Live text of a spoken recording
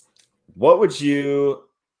What would you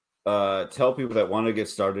tell people that want to get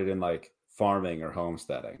started in like farming or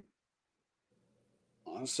homesteading?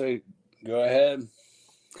 I'll say, go ahead.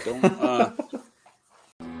 Don't.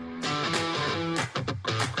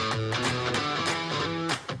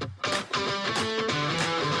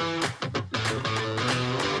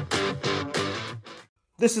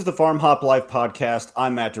 This is the Farm Hop Life podcast.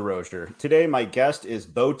 I'm Matt DeRozier. Today, my guest is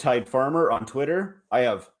BowTiedFarmer on Twitter. I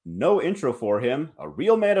have no intro for him, a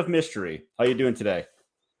real man of mystery. How you doing today?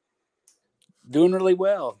 Doing really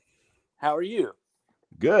well. How are you?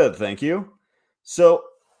 Good, thank you. So,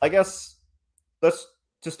 I guess let's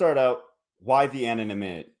just start out. Why the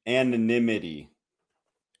anonymity?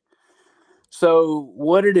 So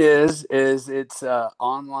what it is it's a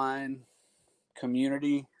online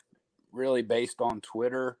community, really based on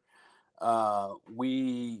Twitter.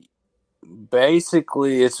 We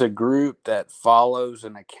basically it's a group that follows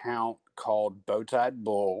an account called Bowtied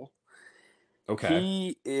Bull.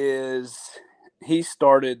 Okay. He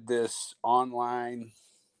started this online,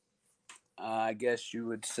 I guess you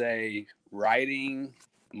would say, writing,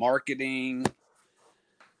 marketing,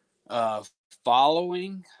 uh,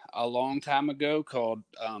 following a long time ago called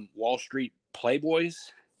Wall Street Playboys.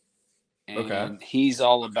 Okay. And he's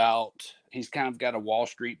kind of got a Wall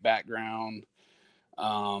Street background.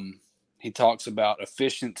 He talks about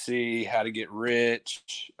efficiency, how to get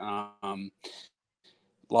rich, a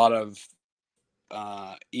lot of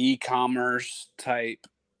e-commerce type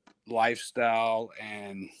lifestyle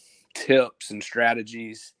and tips and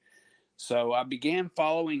strategies. So I began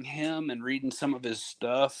following him and reading some of his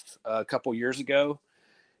stuff a couple years ago.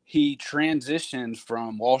 He transitioned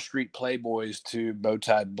from Wall Street Playboys to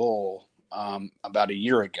Bowtied Bull about a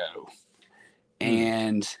year ago. Hmm.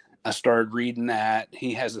 And I started reading that.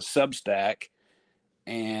 He has a Substack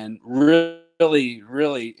and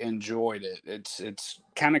really enjoyed it. It's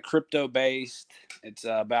kind of crypto based. It's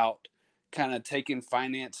about kind of taking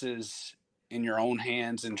finances in your own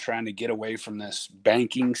hands and trying to get away from this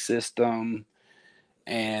banking system.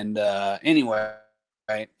 And anyway,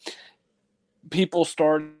 people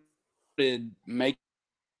started making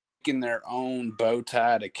their own bow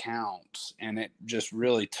tied accounts, and it just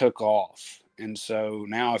really took off. And so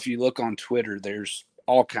now, if you look on Twitter, there's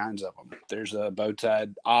all kinds of them. There's a bow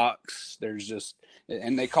tied ox. There's just,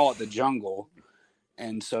 and they call it the jungle.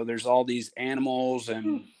 And so there's all these animals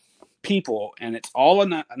and people, and it's all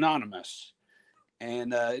anonymous.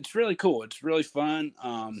 And it's really cool. It's really fun.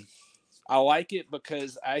 I like it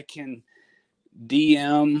because I can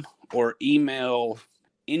DM or email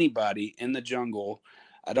anybody in the jungle.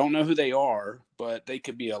 I don't know who they are, but they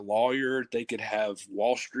could be a lawyer. They could have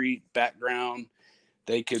Wall Street background.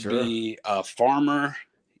 They could Sure. be a farmer.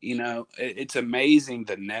 It's amazing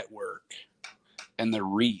the network and the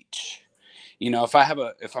reach.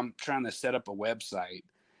 If I'm trying to set up a website,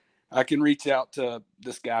 I can reach out to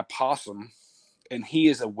this guy Possum, and he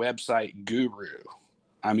is a website guru.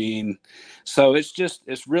 I mean, so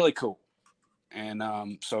it's really cool. And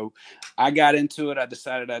so I got into it. I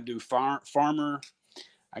decided I'd do farmer.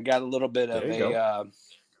 I got a little bit There of you a go.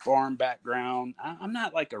 farm background. I'm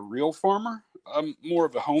not like a real farmer. I'm more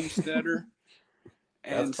of a homesteader.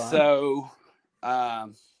 That's And fine. so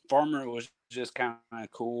farmer was just kind of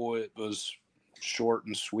cool. It was short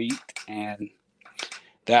and sweet. And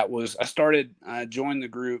I joined the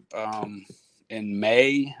group in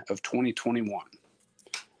May of 2021.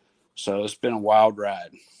 So it's been a wild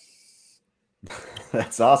ride.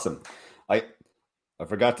 That's awesome. I I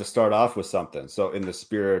forgot to start off with something. So, in the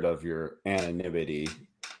spirit of your anonymity,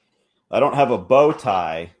 I don't have a bow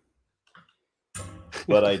tie,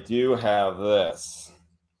 but I do have this.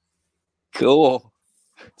 Cool.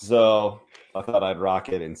 So, I thought I'd rock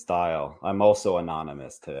it in style. I'm also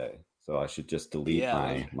anonymous today, so I should just delete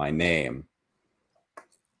Yeah. my name.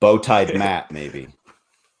 Bow tied Matt, maybe.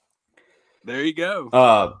 There you go.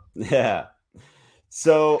 Yeah.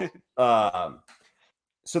 So,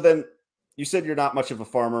 so then you said you're not much of a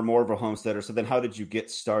farmer, more of a homesteader. So then, how did you get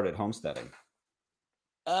started homesteading?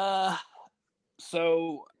 Uh,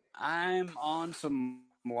 so I'm on some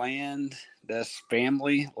land that's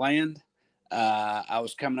family land. I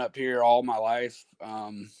was coming up here all my life,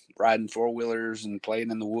 riding four wheelers and playing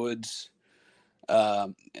in the woods. Uh,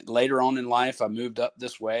 Later on in life, I moved up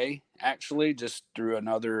this way, actually, just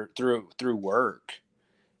through work,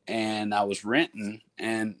 and I was renting.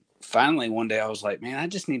 And finally, one day, I was like, "Man, I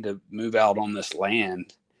just need to move out on this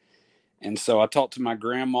land." And so I talked to my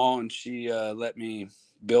grandma, and she let me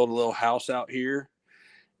build a little house out here.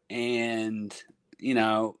 And,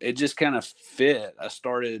 it just kind of fit. I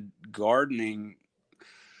started gardening,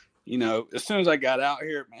 as soon as I got out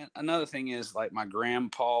here, man, another thing is like my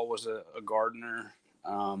grandpa was a gardener.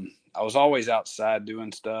 I was always outside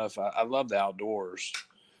doing stuff. I love the outdoors.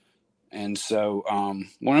 And so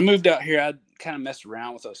when I moved out here, I kind of messed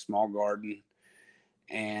around with a small garden.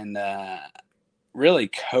 And really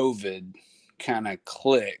COVID kind of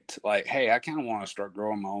clicked. Like, hey, I kind of want to start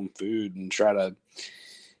growing my own food and try to,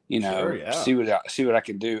 Sure, yeah. see what I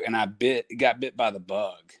can do. And got bit by the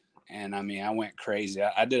bug. And I mean, I went crazy.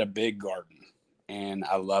 I did a big garden and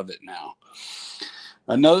I love it now.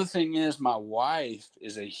 Another thing is my wife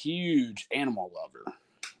is a huge animal lover.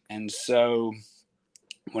 And so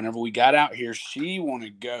whenever we got out here, she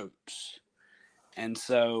wanted goats. And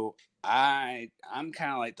so I'm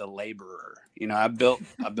kind of like the laborer. I built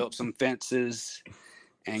some fences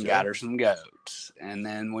and got her some goats. And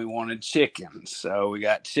then we wanted chickens. So we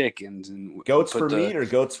got chickens and goats for meat or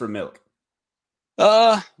goats for milk?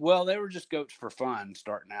 Well, they were just goats for fun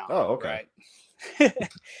starting out. Oh, okay. Right.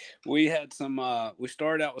 We had we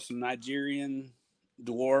started out with some Nigerian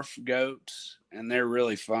dwarf goats, and they're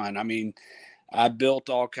really fun. I mean, I built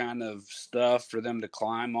all kind of stuff for them to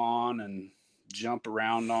climb on and jump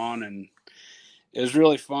around on, and it was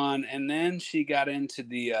really fun. And then she got into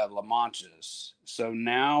the La Manchas. So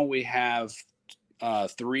now we have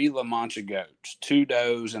 3 La Mancha goats, 2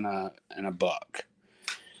 does and a buck.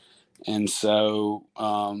 And so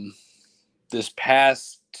this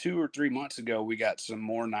past 2 or 3 months ago, we got some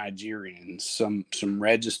more Nigerians, some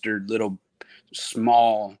registered little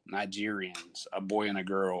small Nigerians, a boy and a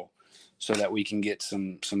girl, so that we can get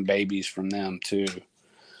some babies from them too.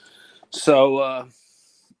 So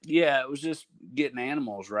yeah, it was just getting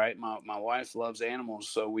animals, right? My wife loves animals,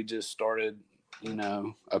 so we just started,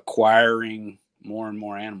 acquiring more and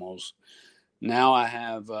more animals. Now I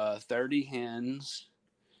have 30 hens,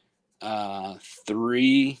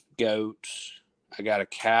 3 goats. I got a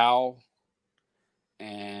cow,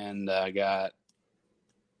 and I got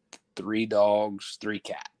 3 dogs, 3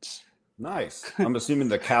 cats. Nice. I'm assuming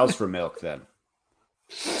the cow's for milk then.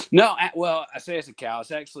 No, well, I say it's a cow.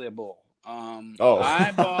 It's actually a bull.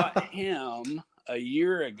 I bought him a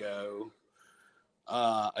year ago.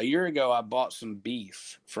 I bought some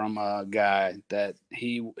beef from a guy that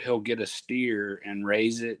he'll get a steer and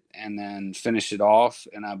raise it and then finish it off.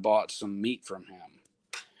 And I bought some meat from him.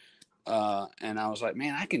 And I was like,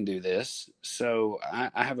 man, I can do this. So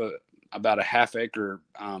I have about a half acre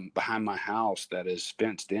behind my house that is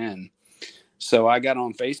fenced in. So I got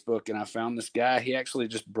on Facebook and I found this guy. He actually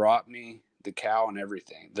just brought me the cow and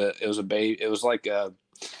everything. It was a baby. It was like a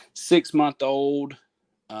 6-month-old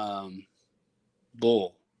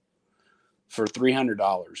bull for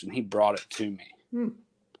 $300, and he brought it to me.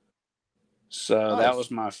 So nice. That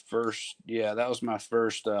was my first. Yeah, that was my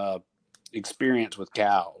first experience with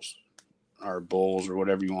cows or bulls or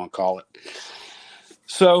whatever you want to call it.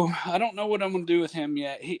 So I don't know what I'm going to do with him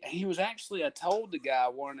yet. He was actually, I told the guy I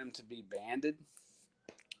wanted him to be banded.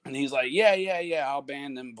 And he's like, yeah, I'll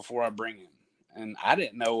band them before I bring him. And I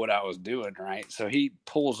didn't know what I was doing, right? So he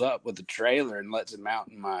pulls up with the trailer and lets him out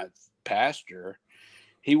in my pasture.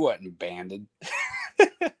 He wasn't banded.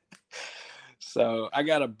 So I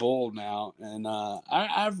got a bull now. And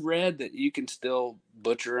I've read that you can still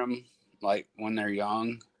butcher them like when they're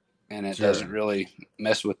young. And it doesn't really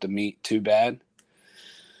mess with the meat too bad.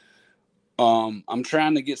 I'm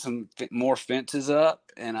trying to get some more fences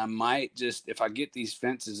up, and I might just, if I get these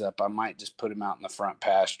fences up, I might just put him out in the front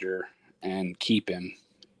pasture and keep him.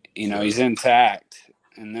 He's intact,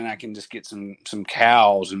 and then I can just get some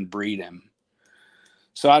cows and breed him.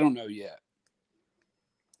 So I don't know yet.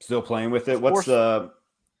 Still playing with it. What's the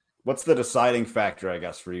deciding factor, I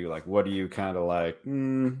guess, for you? Like, what do you kind of like?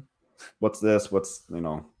 What's this? What's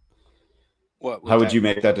how would you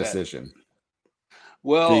make that decision?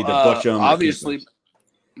 Well, obviously,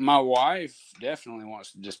 my wife definitely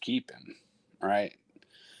wants to just keep him, right?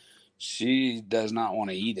 She does not want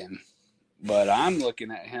to eat him, but I'm looking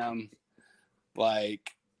at him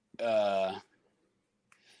like, so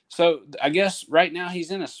I guess right now he's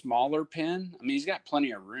in a smaller pen. I mean, he's got plenty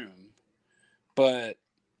of room, but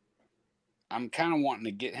I'm kind of wanting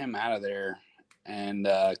to get him out of there and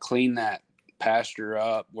clean that pasture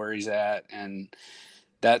up where he's at, and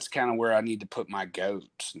that's kind of where I need to put my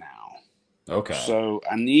goats now. Okay. So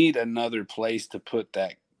I need another place to put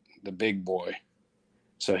the big boy,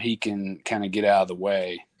 so he can kind of get out of the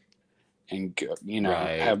way and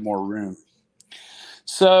have more room.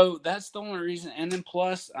 So that's the only reason. And then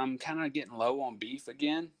plus, I'm kind of getting low on beef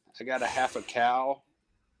again. I got a half a cow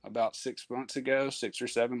about 6 or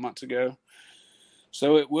 7 months ago.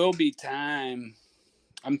 So it will be time.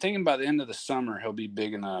 I'm thinking by the end of the summer he'll be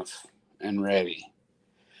big enough and ready.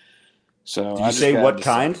 So Did I you just say got to what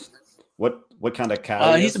decide. kind? What kind of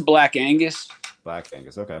cow he He's a is? Black Angus, Black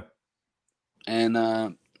Angus. Okay.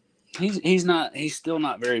 and he's still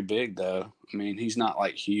not very big though. I mean, he's not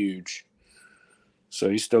like huge, so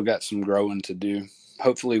he's still got some growing to do.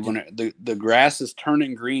 Hopefully, when the grass is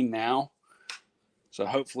turning green now, so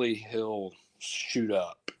hopefully he'll shoot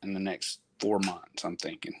up in the next 4 months. I'm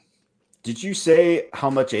thinking. Did you say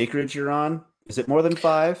how much acreage you're on? Is it more than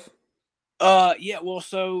 5? Yeah. Well,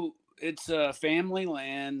 so it's family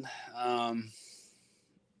land.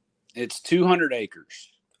 It's 200 acres.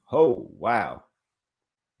 Oh, wow.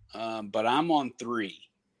 But I'm on 3.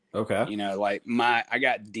 Okay. Like I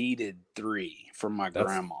got deeded 3 from my That's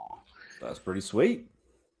grandma. that's pretty sweet.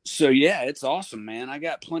 So yeah, it's awesome, man. I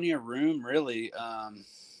got plenty of room, really.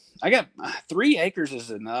 I got 3 acres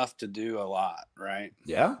is enough to do a lot, right?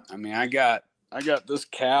 Yeah. I mean, I got this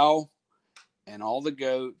cow and all the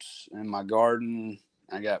goats and my garden.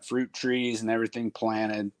 I got fruit trees and everything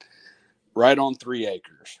planted right on 3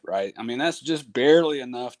 acres, right? I mean, that's just barely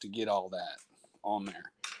enough to get all that on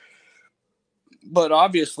there. But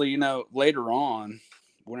obviously, later on,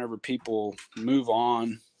 whenever people move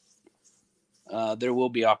on, there will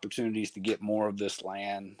be opportunities to get more of this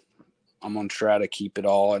land. I'm going to try to keep it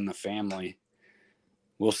all in the family.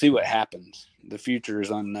 We'll see what happens. The future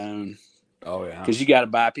is unknown Oh, yeah. because you got to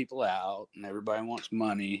buy people out and everybody wants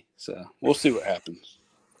money. So we'll see what happens.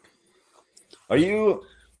 I'm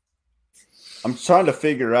trying to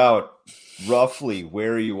figure out roughly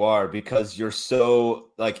where you are because you're so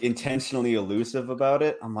like intentionally elusive about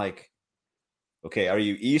it. I'm like, okay, are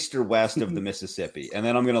you east or west of the Mississippi? And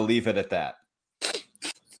then I'm going to leave it at that.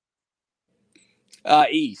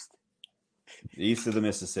 East. East of the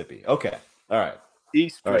Mississippi. Okay. All right.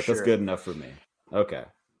 East All for right. That's sure. good enough for me. Okay.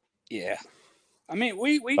 Yeah. I mean,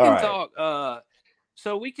 we All can right. talk.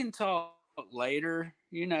 So we can talk later.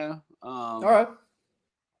 All right.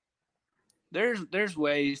 There's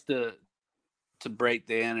ways to break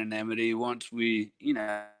the anonymity once we.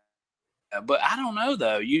 But I don't know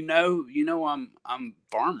though. I'm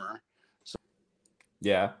farmer. So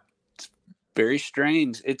Yeah. it's very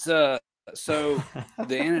strange. It's so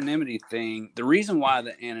the anonymity thing. The reason why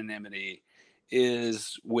the anonymity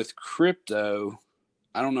is with crypto.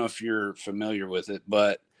 I don't know if you're familiar with it,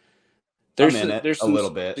 but I'm there's in it there's a some little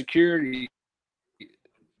bit. security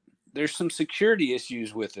there's some security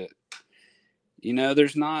issues with it.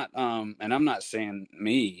 There's not and I'm not saying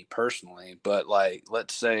me personally, but like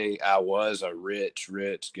let's say I was a rich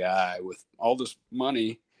guy with all this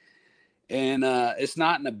money and it's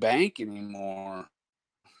not in a bank anymore,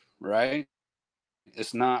 right?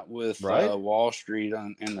 It's not with Right. Wall Street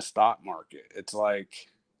in the stock market. It's like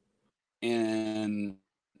in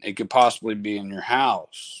it could possibly be in your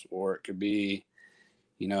house or it could be,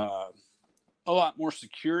 you know, a lot more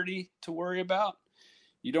security to worry about.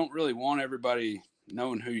 You don't really want everybody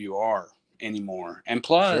knowing who you are anymore. And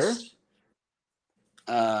Sure. plus,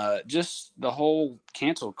 just the whole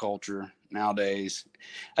cancel culture nowadays.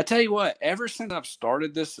 I tell you what, ever since I've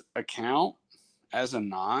started this account as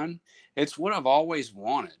a it's what I've always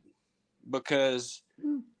wanted because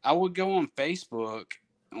I would go on Facebook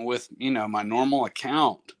with, my normal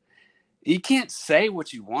account. You can't say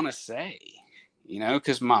what you want to say,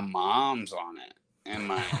 because my mom's on it and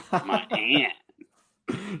my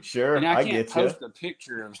aunt. Sure. I I can't get you. post a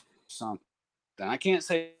picture of something. I can't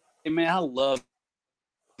say, hey, man, I love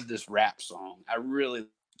this rap song. I really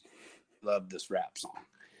love this rap song.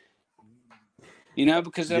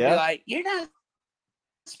 Because they'll be Yeah. like, you're not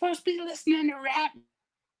supposed to be listening to rap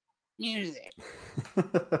music.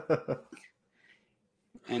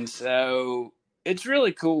 And so it's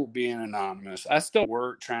really cool being anonymous. I still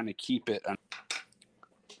work trying to keep it.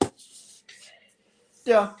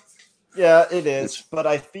 Yeah. Yeah, it is. It's But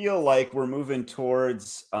I feel like we're moving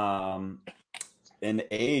towards an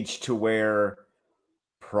age to where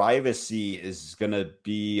privacy is going to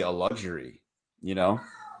be a luxury, you know?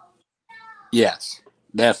 yes,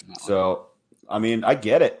 definitely. So, I mean, I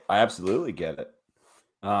get it. I absolutely get it.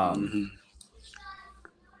 Um,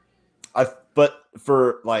 Mm-hmm. but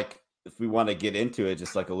for like, if we want to get into it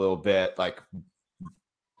just like a little bit, like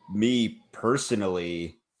me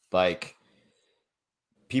personally, like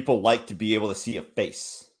people like to be able to see a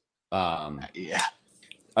face. Yeah.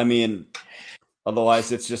 I mean,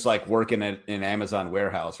 otherwise it's just like working at an Amazon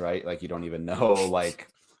warehouse, right? Like you don't even know like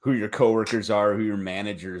who your coworkers are, who your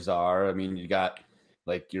managers are. I mean, you got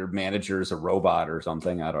like your manager is a robot or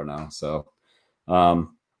something. I don't know. So we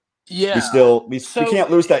Yeah. still we So can't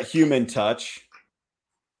lose that human touch.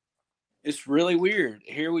 it's really weird.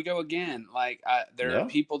 Here we go again. Like there are Yeah.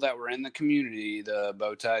 people that were in the community, the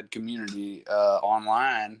BowTied community,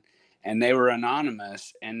 online, and they were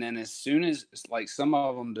anonymous. And then as soon as like some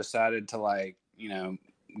of them decided to like,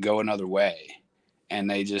 go another way, and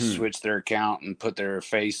they just switch their account and put their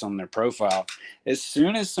face on their profile. As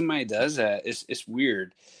soon as somebody does that, it's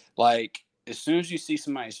weird. Like as soon as you see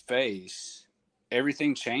somebody's face,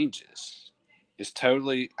 everything changes. It's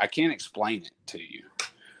totally, I can't explain it to you.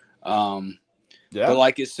 But Yeah.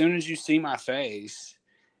 like as soon as you see my face,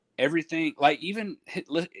 everything, like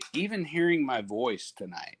even hearing my voice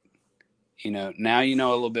tonight, now you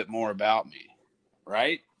know a little bit more about me,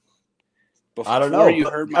 right? I don't Before know, you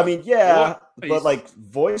but heard I my mean, yeah, but voice, like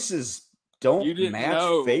voices you don't didn't match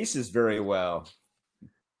know. faces very well.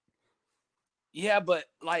 Yeah, but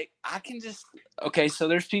like I can just, okay, so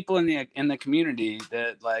there's people in the community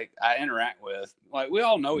that like I interact with. Like we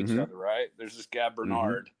all know each Mm-hmm. other, right? There's this guy Mm-hmm.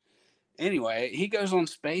 Bernard. Anyway, he goes on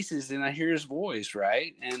Spaces and I hear his voice,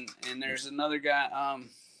 right? And there's another guy,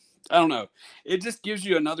 I don't know. It just gives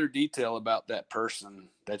you another detail about that person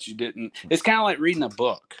that you didn't. It's kind of like reading a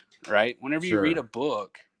book, right? Whenever you read a Sure.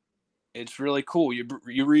 book, it's really cool.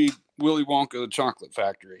 You read Willy Wonka the Chocolate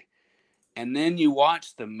Factory, and then you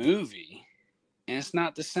watch the movie, and it's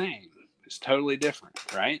not the same. It's totally different,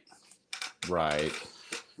 right? Right.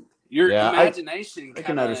 Your Yeah, imagination I can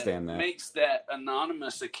kind of understand that. makes that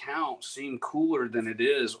anonymous account seem cooler than it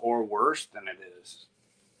is or worse than it is.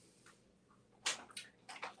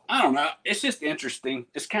 I don't know. It's just interesting.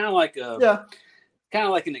 It's Yeah, kind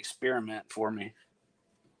of like an experiment for me.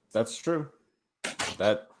 that's true.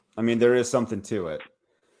 That I mean, there is something to it.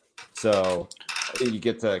 So I think you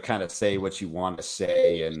get to kind of say what you want to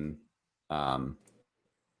say, and um,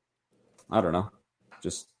 I don't know,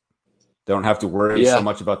 just don't have to worry so Yeah.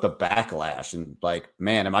 much about the backlash. And like,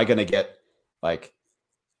 man, am I going to get like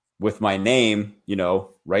with my name,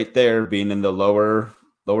 right there being in the lower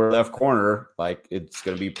left corner, like it's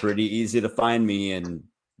going to be pretty easy to find me and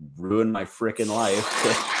ruin my freaking life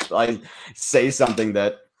if I say something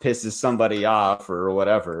that pisses somebody off or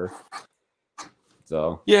whatever.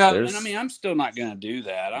 So Yeah, and I there's mean, I'm still not going to do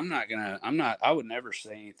that. I would never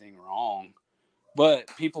say anything wrong. But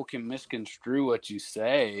people can misconstrue what you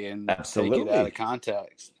say and take it out of absolutely,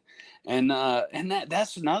 context. And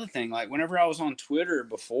that's another thing. Like whenever I was on Twitter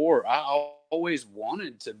before, I always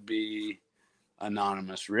wanted to be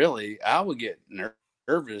anonymous. Really, I would get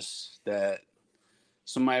nervous that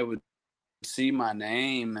somebody would see my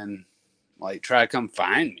name and like try to come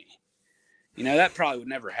find me. That probably would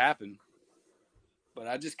never happen. But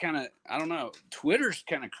I just kind of, I don't know. Twitter's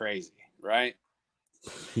kind of crazy, right?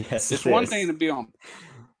 yes, It's it one thing is. to be on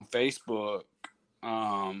Facebook.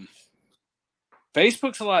 Um,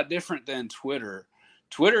 Facebook's a lot different than Twitter.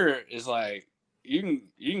 Twitter is like you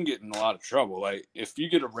can get in a lot of trouble. Like if you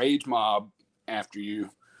get a rage mob after you,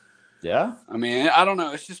 Yeah, I mean, I don't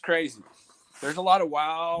know. It's just crazy. There's a lot of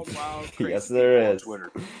wild, yes, crazy there people on is.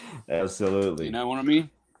 Twitter. You Absolutely. know what I mean?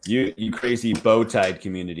 You crazy bow tied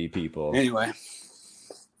community people. Anyway.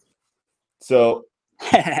 So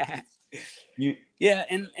you Yeah,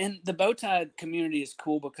 and the bow tie community is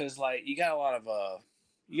cool because like you got a lot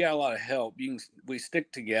of help. We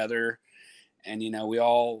stick together, and we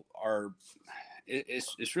all are.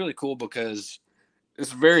 It's really cool because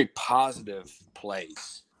it's a very positive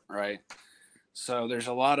place, right? So there's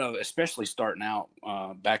a lot of, especially starting out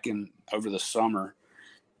back in over the summer.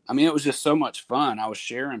 I mean, it was just so much fun. I was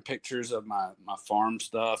sharing pictures of my farm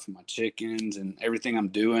stuff, my chickens, and everything I'm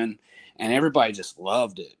doing, and everybody just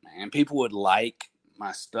loved it, man. People would like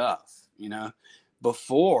my stuff,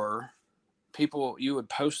 Before, people, you would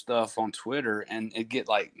post stuff on Twitter and it'd get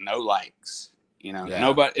like no likes, yeah.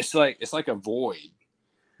 nobody. It's like a void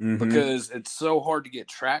Mm-hmm. because it's so hard to get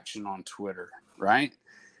traction on Twitter, right?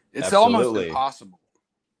 It's almost Absolutely. impossible.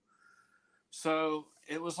 So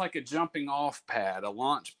it was like a jumping off pad, a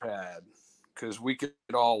launch pad, because we could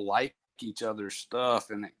all like each other's stuff,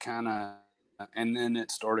 and then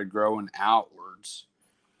it started growing outwards.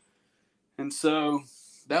 And so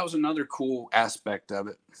that was another cool aspect of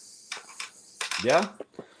it. Yeah.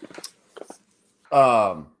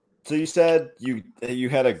 Um, so you said you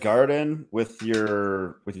had a garden with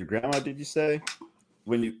your grandma, did you say?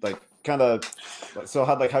 When you like kind of so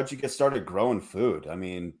how'd you get started growing food? I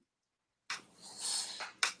mean,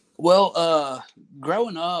 Well,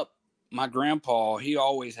 growing up, my grandpa, he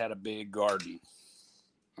always had a big garden.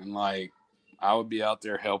 And like I would be out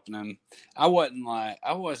there helping him. I wasn't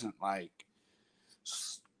like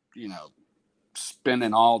you know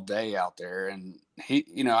spending all day out there. And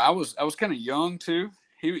I was kind of young too.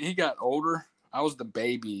 He got older. I was the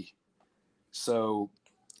baby, so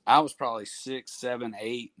I was probably 6, 7,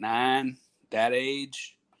 8, 9, that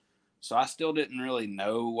age. So I still didn't really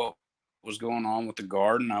know what was going on with the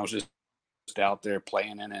garden. I was just out there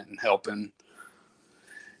playing in it and helping.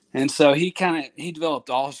 And so he developed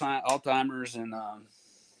Alzheimer's and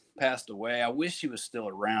passed away. I wish he was still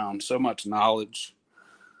around. So much knowledge.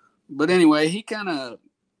 But anyway, he kind of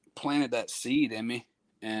planted that seed in me,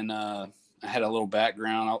 and I had a little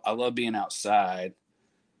background. I love being outside.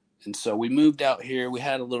 And so we moved out here. We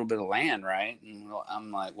had a little bit of land, right? And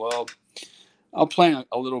I'm like, well, I'll plant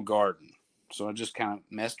a little garden. So I just kind of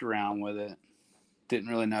messed around with it. Didn't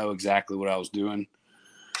really know exactly what I was doing.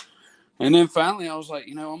 And then finally I was like,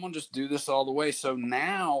 I'm going to just do this all the way. So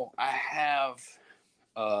now I have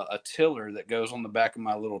a tiller that goes on the back of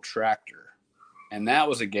my little tractor. And that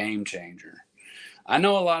was a game changer. I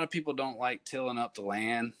know a lot of people don't like tilling up the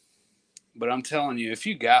land, but I'm telling you, if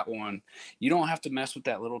you got one, you don't have to mess with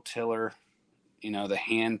that little tiller, the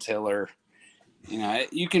hand tiller.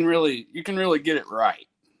 You can really get it right.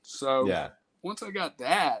 So Yeah. once I got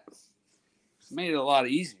that, it made it a lot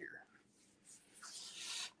easier.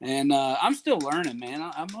 And I'm still learning, man.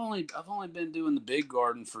 I've only been doing the big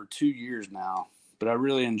garden for 2 years now, but I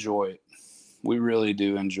really enjoy it. We really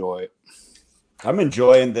do enjoy it. I'm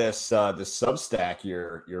enjoying this this Substack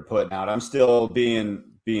you're putting out. I'm still being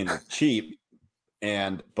cheap,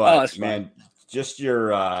 but man, just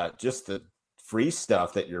just the free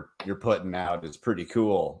stuff that you're putting out is pretty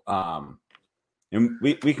cool. And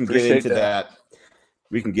we can get into that.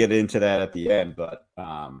 We can get into that at the end, but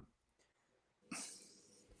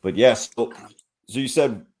yes. So you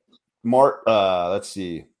said let's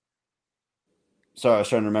see. Sorry, I was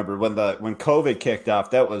trying to remember when COVID kicked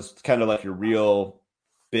off. That was kind of like your real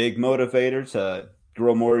big motivator to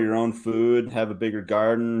grow more of your own food, have a bigger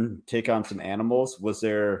garden, take on some animals. Was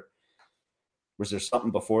there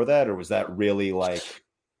something before that, or was that really like?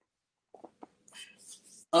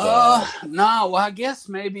 No. Well, I guess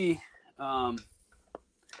maybe. I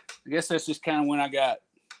guess that's just kind of when I got.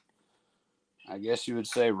 I guess you would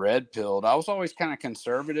say red pilled. I was always kind of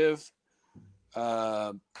conservative,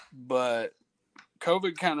 but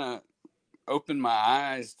COVID kind of opened my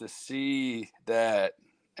eyes to see that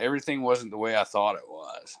everything wasn't the way I thought it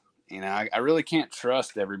was. I really can't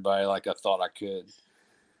trust everybody like I thought I could.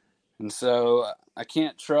 And so I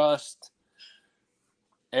can't trust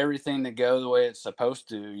everything to go the way it's supposed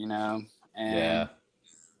to, And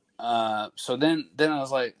so then I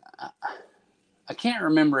was like, I can't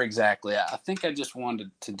remember exactly. I think I just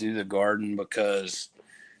wanted to do the garden because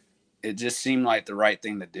it just seemed like the right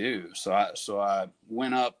thing to do. So I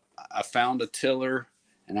went up, I found a tiller,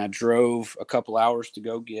 and I drove a couple hours to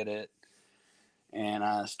go get it. And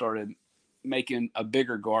I started making a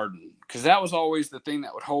bigger garden, because that was always the thing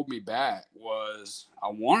that would hold me back. Was I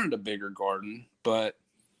wanted a bigger garden, but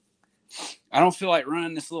I don't feel like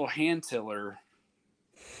running this little hand tiller,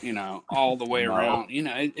 all the way around.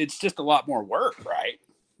 It's just a lot more work, right?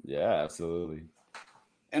 Yeah, absolutely.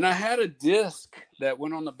 And I had a disc that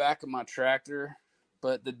went on the back of my tractor,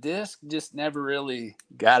 but the disc just never really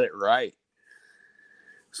got it right.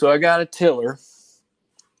 So I got a tiller.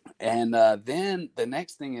 And then the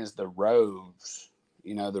next thing is the rows.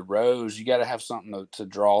 The rows, you got to have something to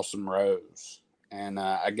draw some rows. And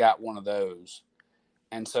I got one of those.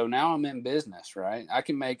 And so now I'm in business, right? I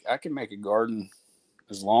can make a garden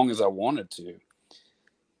as long as I wanted to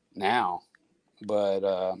now.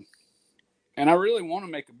 But and I really want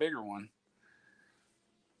to make a bigger one.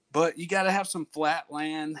 But you got to have some flat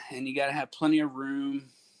land, and you got to have plenty of room.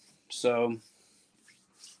 So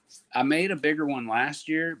I made a bigger one last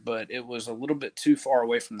year, but it was a little bit too far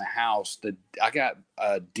away from the house. I got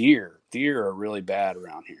deer. Deer are really bad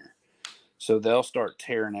around here, so they'll start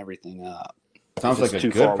tearing everything up. Sounds like a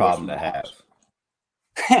good problem to have.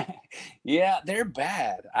 Yeah, they're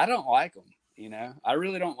bad. I don't like them. I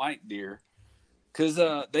really don't like deer because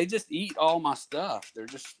they just eat all my stuff. They're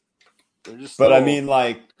just. But I mean,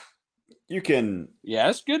 like, you can. Yeah,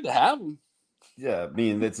 it's good to have them. Yeah, I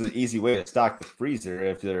mean, it's an easy way to stock the freezer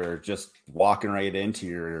if they're just walking right into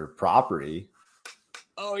your property.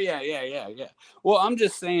 Oh yeah. Well, I'm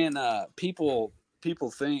just saying, people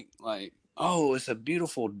think like, oh, it's a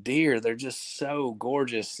beautiful deer. They're just so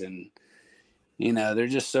gorgeous, and they're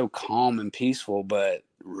just so calm and peaceful. But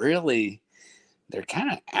really, they're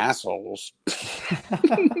kind of assholes.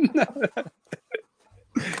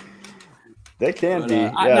 They can be.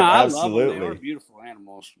 Yeah, I absolutely. love them. They are beautiful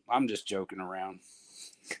animals. I'm just joking around.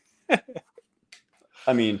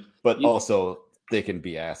 I mean, but also they can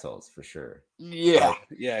be assholes for sure. Yeah.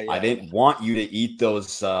 I didn't want you to eat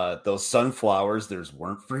those sunflowers. Those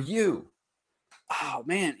weren't for you. Oh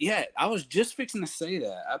man, yeah. I was just fixing to say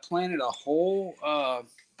that. I planted a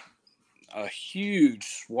huge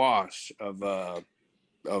swath of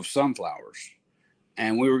of sunflowers,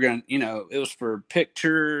 and we were gonna, it was for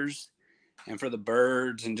pictures and for the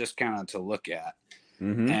birds and just kind of to look at.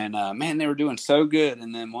 Mm-hmm. And man, they were doing so good.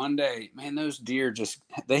 And then one day, man, those deer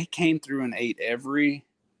they came through and ate every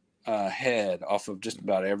head off of just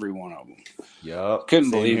about every one of them. Yep. Couldn't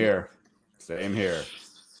Same believe it. here. Same here.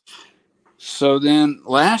 So then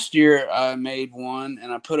last year I made one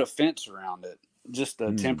and I put a fence around it, just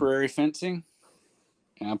a temporary fencing,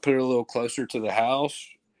 and I put it a little closer to the house,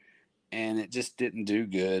 and it just didn't do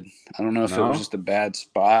good. I don't know if it was No? just a bad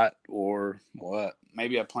spot or what.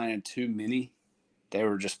 Maybe I planted too many. They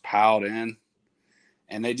were just piled in,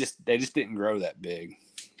 and they just didn't grow that big.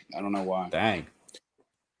 I don't know why. Dang.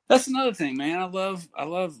 That's another thing, man. I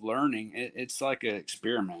love learning. It's like an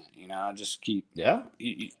experiment, I just keep. Yeah.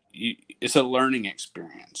 It's a learning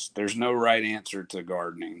experience. There's no right answer to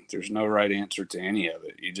gardening. There's no right answer to any of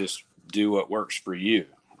it. You just do what works for you.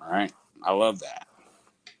 All right. I love that.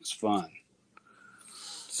 It's fun.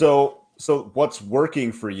 So what's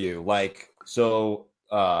working for you? Like, so,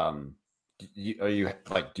 are you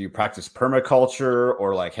like, do you practice permaculture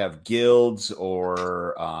or like have guilds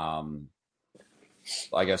or,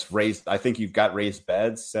 I guess I think you've got raised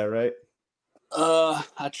beds. Is that right?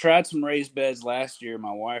 I tried some raised beds last year.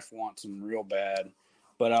 My wife wants them real bad,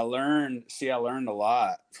 but I learned a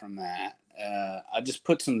lot from that. I just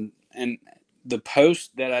put some, and the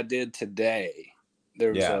post that I did today,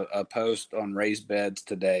 there was Yeah. a post on raised beds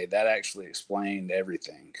today that actually explained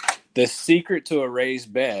everything. The secret to a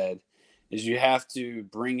raised bed is you have to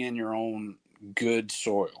bring in your own good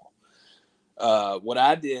soil. What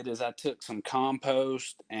I did is I took some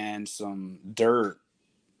compost and some dirt,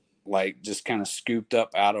 like just kind of scooped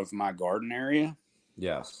up out of my garden area,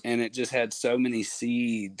 Yes. and it just had so many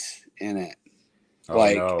seeds in it. Oh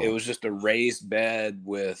Like it no. was just a raised bed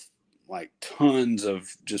with like tons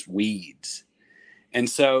of just weeds. And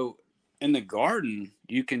so in the garden,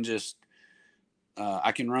 you can just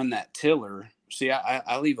I can run that tiller. See,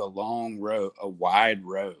 I leave a long row, a wide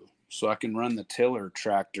row, so I can run the tiller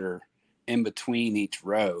tractor in between each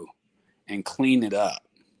row and clean it up,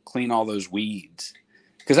 clean all those weeds.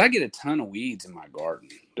 Because I get a ton of weeds in my garden.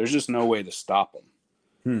 There's just no way to stop them.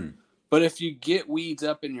 Hmm. But if you get weeds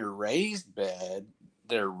up in your raised bed,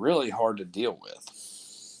 they're really hard to deal with.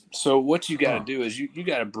 So what you got to Huh. do is you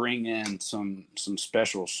got to bring in some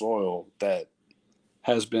special soil that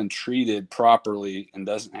has been treated properly and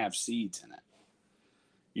doesn't have seeds in it.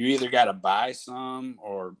 You either got to buy some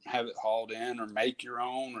or have it hauled in or make your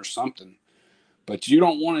own or something. But you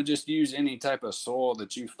don't want to just use any type of soil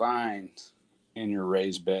that you find in your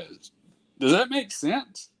raised beds. Does that make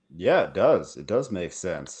sense? Yeah, it does. It does make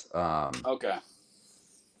sense. Okay.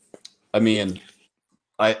 I mean,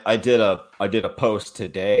 I did a post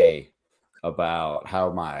today about how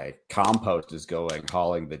my compost is going,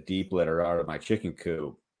 hauling the deep litter out of my chicken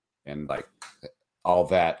coop, and like all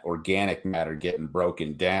that organic matter getting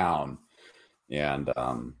broken down, and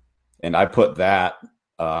I put that.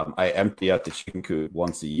 I empty out the chicken coop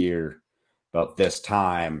once a year about this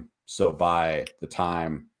time, so by the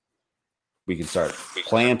time we can start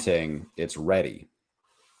planting, it's ready.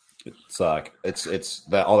 It's like it's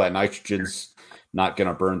that all that nitrogen's not going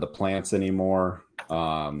to burn the plants anymore.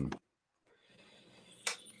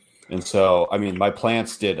 And so, I mean, my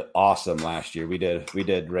plants did awesome last year. We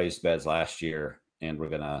did raised beds last year, and we're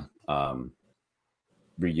gonna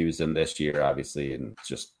reuse them this year, obviously, and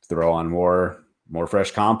just throw on more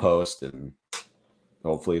fresh compost, and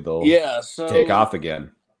hopefully they'll Yeah, take so off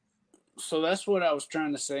again. that's what I was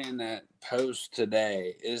trying to say in that post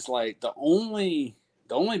today is like the only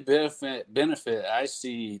benefit I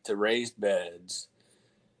see to raised beds,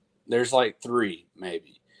 there's like three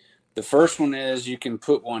maybe. The first one is you can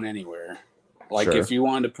put one anywhere. Like if Sure. you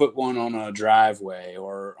wanted to put one on a driveway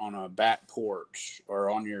or on a back porch or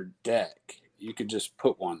on your deck, you could just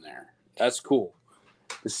put one there. That's cool.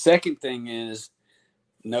 The second thing is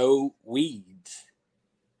no weeds.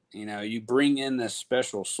 You bring in this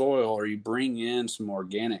special soil or you bring in some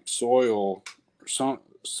organic soil or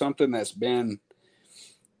something that's been,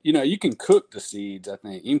 you can cook the seeds, I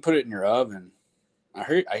think. You can put it in your oven.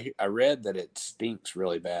 I read that it stinks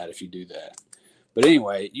really bad if you do that. But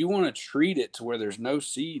anyway, you want to treat it to where there's no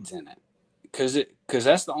seeds in it. Because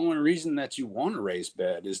that's the only reason that you want a raised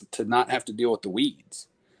bed is to not have to deal with the weeds.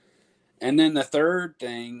 And then the third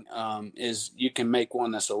thing is you can make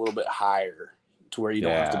one that's a little bit higher to where you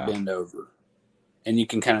don't have to Yeah. bend over, and you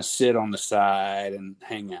can kind of sit on the side and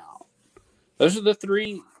hang out. Those are the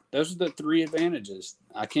three. Those are the three advantages.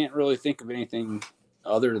 I can't really think of anything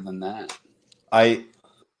other than that. I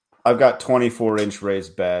I've got 24-inch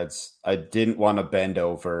raised beds. I didn't want to bend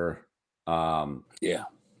over. Yeah.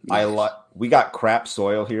 We got crap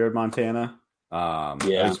soil here in Montana. At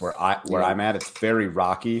Yeah. least where I'm at, it's very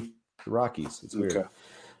rocky. The Rockies, it's weird.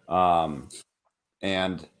 Okay.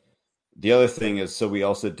 And the other thing is, so we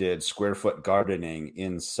also did square foot gardening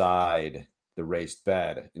inside the raised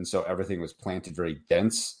bed, and so everything was planted very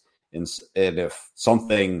dense. And if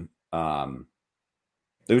something,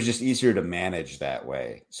 it was just easier to manage that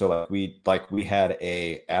way. So we had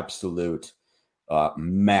a absolute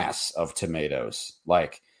mess of tomatoes.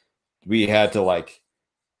 Like we had to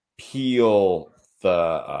peel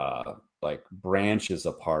the branches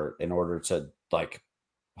apart in order to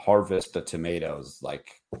harvest the tomatoes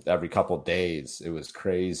like every couple days. It was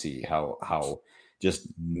crazy how just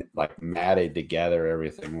like matted together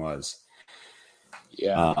everything was.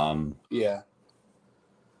 Yeah. Yeah.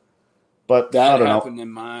 But I That don't know. happened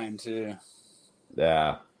in mine too.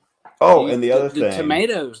 Yeah. Oh, and the other The thing.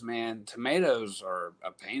 tomatoes, man, tomatoes are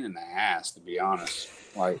a pain in the ass, to be honest.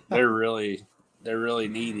 Like they're really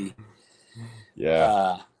needy. Yeah.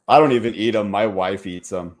 Uh, I don't even eat them. My wife eats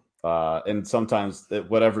them. And sometimes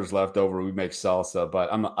whatever's left over, we make salsa. But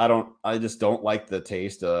I just don't like the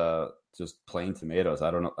taste of just plain tomatoes.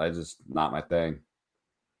 I don't know. I just not my thing.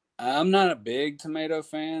 I'm not a big tomato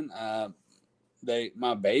fan.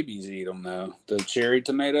 My babies eat them though. The cherry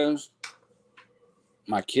tomatoes.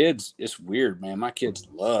 My kids, it's weird, man. My kids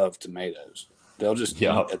love tomatoes. They'll just eat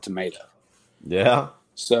Yeah. a tomato. Yeah.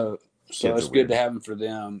 So Kids are it's good to weird. have them for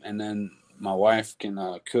them, and then my wife can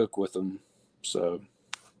cook with them. So,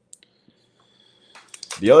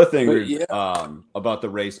 The other thing but yeah, about the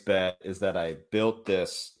race bet is that I built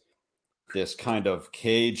this kind of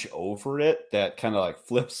cage over it that kind of like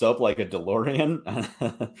flips up like a DeLorean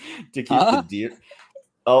to keep the huh? deer.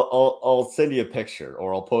 I'll send you a picture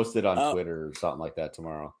or I'll post it on Oh, Twitter or something like that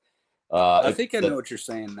tomorrow. I It think I know what you're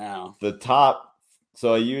saying now. the top.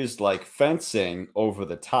 So I used like fencing over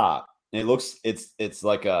the top. It's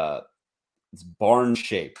like it's barn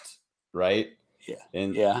shaped, right? Yeah,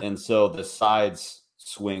 and yeah, and so the sides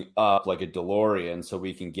swing up like a DeLorean so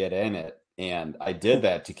we can get in it. And I did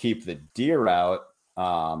that to keep the deer out,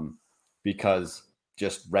 because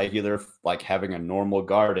just regular like having a normal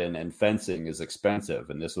garden and fencing is expensive,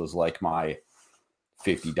 and this was like my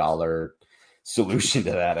 $50 solution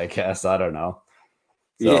to that, I guess. I don't know.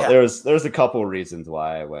 So yeah. there's a couple reasons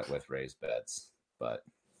why I went with raised beds, but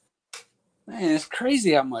Man, it's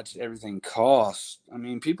crazy how much everything costs. I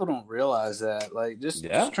mean, people don't realize that. Like, just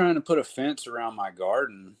yeah, trying to put a fence around my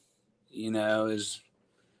garden, is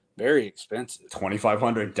very expensive.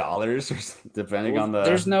 $2,500 depending Well, on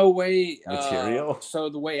there's the no way. material. So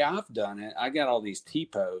the way I've done it, I got all these T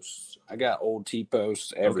posts. I got old T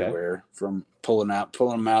posts Okay. everywhere from pulling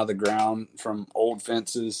them out of the ground from old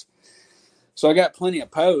fences. So I got plenty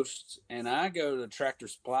of posts, and I go to Tractor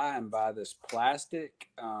Supply and buy this plastic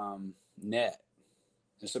net.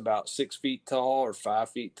 It's about 6 feet tall or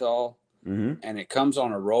 5 feet tall, Mm-hmm. and it comes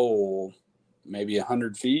on a roll, maybe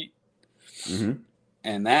 100 feet, Mm-hmm.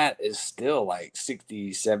 and that is still like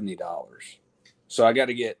 $60-$70. So I got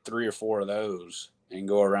to get 3 or 4 of those and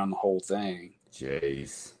go around the whole thing.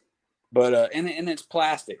 Jeez. But and it's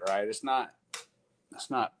plastic, right? It's not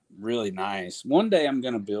really nice. One day I'm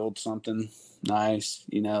gonna build something nice,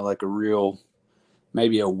 like a real,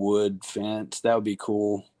 maybe a wood fence. That would be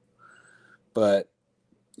cool. But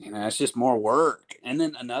it's just more work. And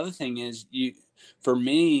then another thing is for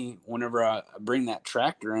me, whenever I bring that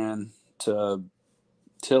tractor in to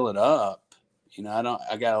till it up,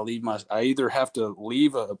 I gotta I either have to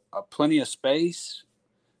leave a plenty of space,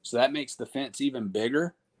 so that makes the fence even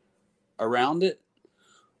bigger around it,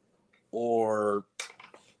 or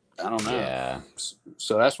I don't know. Yeah.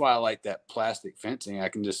 So that's why I like that plastic fencing. I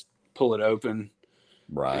can just pull it open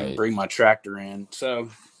and Right. bring my tractor in. So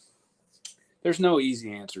there's no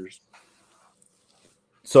easy answers.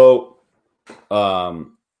 So,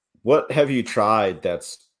 what have you tried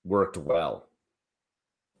that's worked well?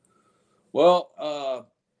 Well,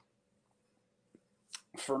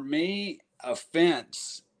 for me, a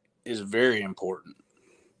fence is very important.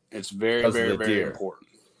 It's very, Because of very, the very deer. important.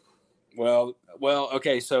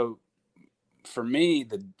 Okay. So for me,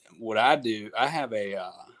 what I do, I have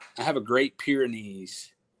a Great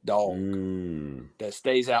Pyrenees dog Mm. that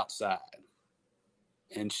stays outside,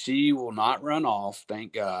 and she will not run off.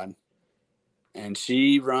 Thank God. And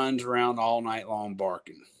she runs around all night long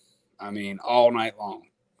barking. I mean, all night long.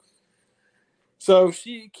 So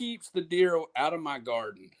she keeps the deer out of my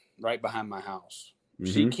garden right behind my house.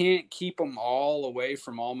 She Mm-hmm. can't keep them all away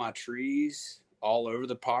from all my trees all over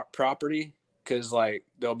the property, because like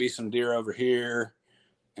there'll be some deer over here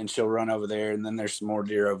and she'll run over there, and then there's some more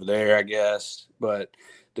deer over there, I guess. But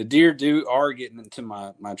the deer are getting into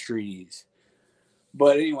my trees.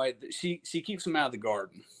 But anyway, she keeps them out of the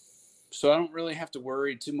garden. So I don't really have to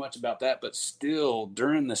worry too much about that. But still,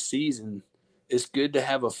 during the season, it's good to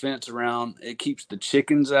have a fence around. It keeps the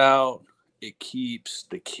chickens out. It keeps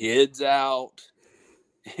the kids out.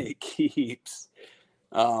 It keeps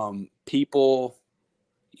people.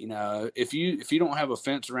 If you don't have a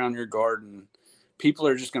fence around your garden, people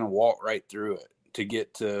are just going to walk right through it to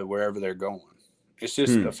get to wherever they're going. It's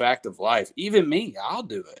just a fact of life. Even me, I'll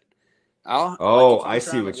do it. I'll like Oh, if I I'm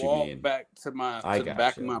see trying to what you walk mean. back I to the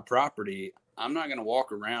back of gotcha. my property, I'm not going to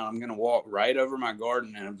walk around. I'm going to walk right over my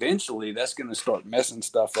garden, and eventually that's going to start messing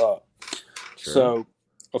stuff up. Sure. So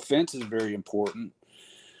a fence is very important.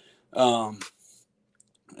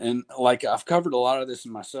 And like I've covered a lot of this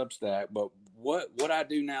in my Substack, but what I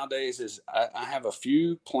do nowadays is I have a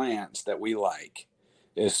few plants that we like.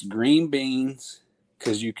 It's green beans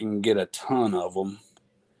because you can get a ton of them,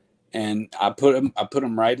 and I put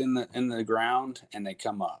them right in the ground, and they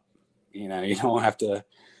come up. You don't have to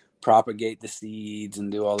propagate the seeds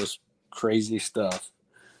and do all this crazy stuff.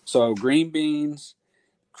 So green beans,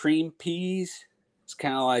 cream peas. It's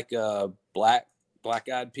kind of like a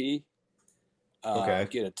black-eyed pea. Okay.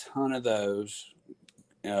 Get a ton of those.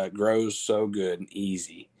 It grows so good and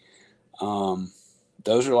easy. Um,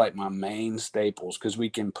 those are like my main staples because we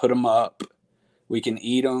can put them up, we can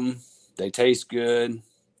eat them, they taste good.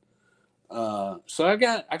 So I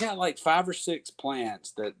got like 5 or 6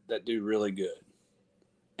 plants that do really good,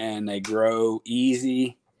 and they grow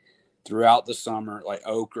easy throughout the summer, like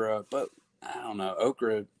okra. But I don't know,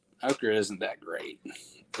 okra isn't that great.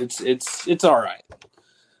 It's all right.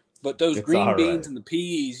 But those It's green all beans right. and the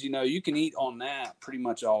peas, you can eat on that pretty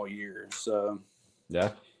much all year. So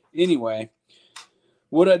Yeah. anyway,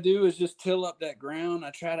 what I do is just till up that ground.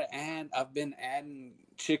 I've been adding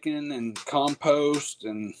chicken and compost,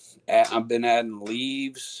 and I've been adding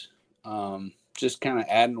leaves, just kind of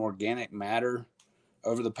adding organic matter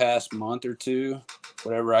over the past month or two,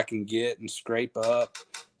 whatever I can get and scrape up,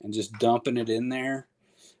 and just dumping it in there.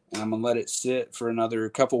 And I'm going to let it sit for another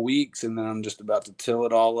couple weeks, and then I'm just about to till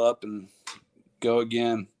it all up and go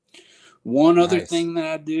again. One other Nice. thing that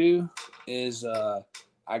I do is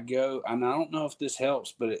I go, and I don't know if this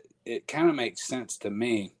helps, but it kind of makes sense to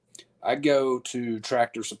me. I go to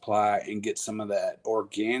Tractor Supply and get some of that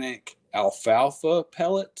organic alfalfa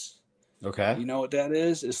pellets. Okay. You know what that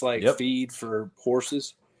is? It's like Yep. feed for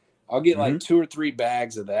horses. I'll get like Mm-hmm. 2 or 3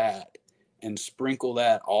 bags of that and sprinkle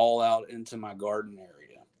that all out into my garden area.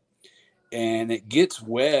 And it gets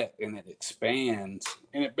wet and it expands,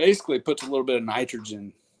 and it basically puts a little bit of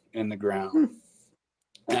nitrogen in the ground.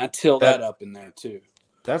 And I till that That up in there too.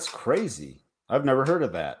 that's crazy. I've never heard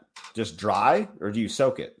of that. Just dry, or do you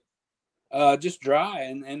soak it? Just dry,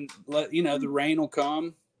 and let the rain will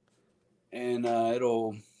come, and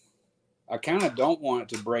it'll. I kind of don't want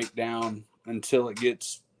it to break down until it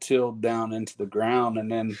gets tilled down into the ground, and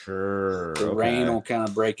then Sure. the rain Okay. will kind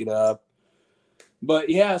of break it up. But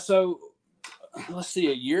yeah, so let's see.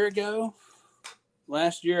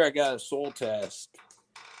 Last year, I got a soil test,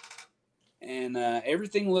 and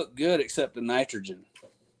everything looked good except the nitrogen.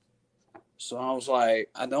 So I was like,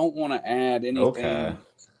 I don't want to add Okay. anything.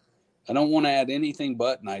 I don't want to add anything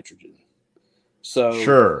but nitrogen. So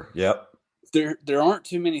Sure. Yep. there aren't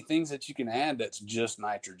too many things that you can add that's just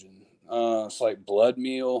nitrogen. It's like blood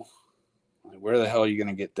meal. Like, where the hell are you going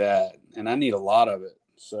to get that? And I need a lot of it.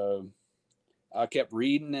 So I kept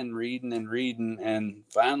reading and reading and reading, and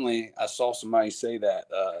finally I saw somebody say that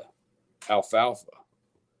alfalfa,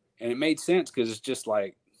 and it made sense because it's just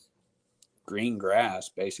like green grass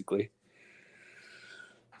basically.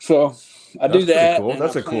 So I do That's pretty that, cool. and I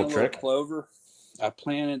That's a plant cool a little trick. clover. I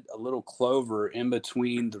planted a little clover in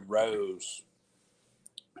between the rows.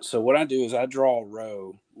 So what I do is I draw a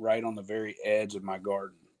row right on the very edge of my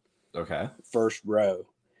garden, Okay. first row.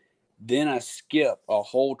 Then I skip a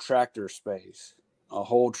whole tractor space, a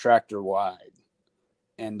whole tractor wide,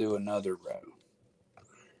 and do another row.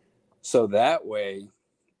 So that way,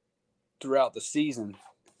 throughout the season,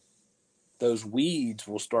 those weeds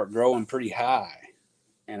will start growing pretty high.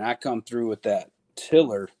 And I come through with that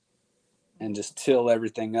tiller and just till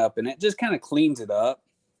everything up. And it just kind of cleans it up.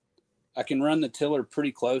 I can run the tiller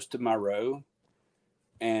pretty close to my row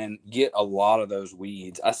and get a lot of those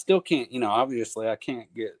weeds. I still can't, obviously I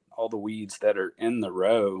can't get all the weeds that are in the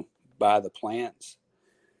row by the plants,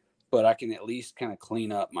 but I can at least kind of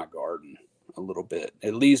clean up my garden a little bit.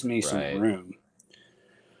 It leaves me some Right. room.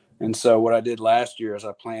 And so what I did last year is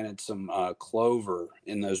I planted some clover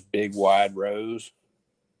in those big wide rows,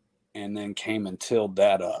 and then came and tilled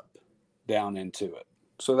that up down into it.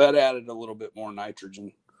 So that added a little bit more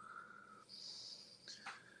nitrogen.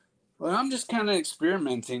 Well, I'm just kind of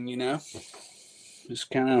experimenting, just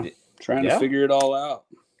kind of trying to Yeah. figure it all out.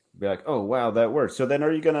 Be like, oh wow, that works. So then,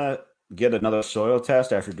 are you gonna get another soil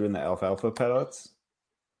test after doing the alfalfa pellets,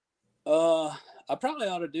 Uh, I probably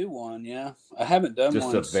ought to do one. Yeah, I haven't done just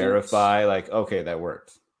to one since. verify, like, okay, that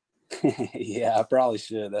worked? Yeah, I probably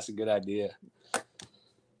should. That's a good idea.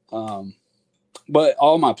 Um, but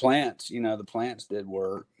all my plants, the plants did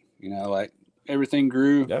work. Like everything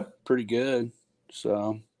grew Yeah. pretty good.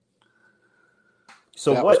 So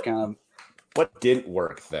So that was kind of what didn't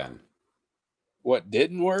work then? what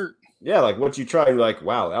didn't work. Yeah, like what you tried, you're like,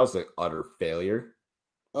 wow, that was an utter failure.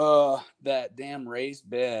 That damn raised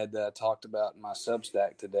bed that I talked about in my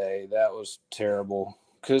Substack today, that was terrible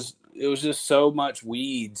because it was just so much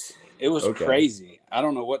weeds. It was Okay. crazy. I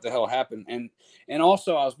don't know what the hell happened. And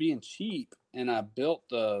also I was being cheap and I built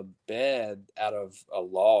the bed out of a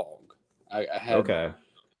log. I had Okay.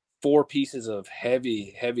 4 pieces of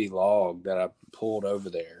heavy log that I pulled over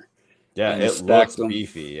there Yeah, and it stacked looks them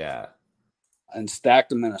beefy. Yeah. in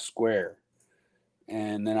a square.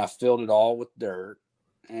 And then I filled it all with dirt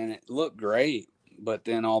and it looked great. But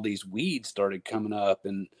then all these weeds started coming up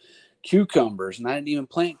and cucumbers, and I didn't even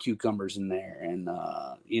plant cucumbers in there. And,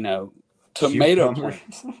 tomato Cucumber.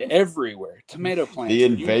 plants everywhere, tomato The plants.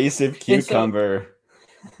 invasive And so, cucumber.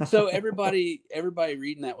 so everybody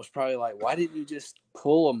reading that was probably like, why didn't you just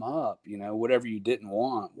pull them up? Whatever you didn't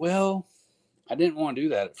want. Well, I didn't want to do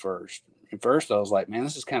that at first. At first I was like, man,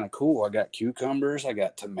 this is kind of cool. I got cucumbers. I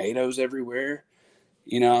got tomatoes everywhere.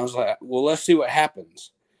 I was like, well, let's see what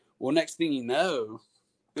happens. Well, next thing you know,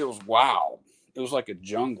 it was wild. It was like a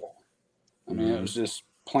jungle. I mean, it was just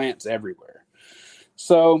plants everywhere.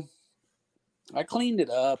 So I cleaned it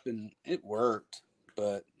up and it worked,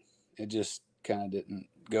 but it just kind of didn't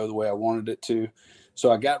go the way I wanted it to.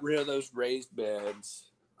 So I got rid of those raised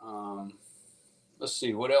beds. Let's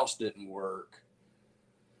see, what else didn't work?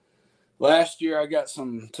 Last year, I got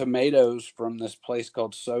some tomatoes from this place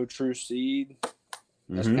called So True Seed.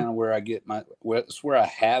 That's kind of where I get that's where I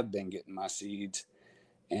have been getting my seeds.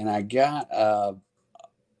 And I got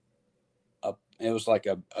it was like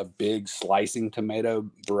a big slicing tomato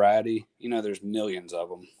variety. There's millions of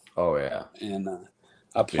them. Oh yeah. And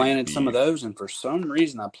I Big planted some of beef. those, and for some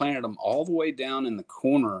reason, I planted them all the way down in the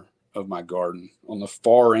corner of my garden on the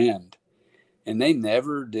far end, and they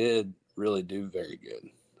never did really do very good.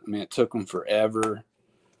 I mean, it took them forever,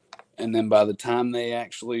 and then by the time they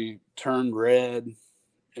actually turned red,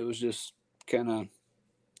 it was just kind of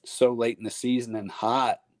so late in the season and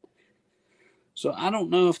hot. So I don't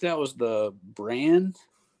know if that was the brand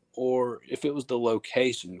or if it was the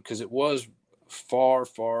location because it was far,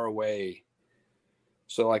 far away.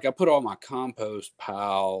 So like I put all my compost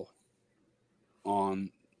pile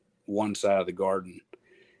on one side of the garden.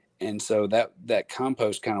 And so that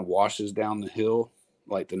compost kind of washes down the hill,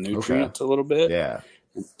 like the Okay. nutrients a little bit. Yeah.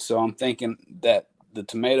 So I'm thinking that the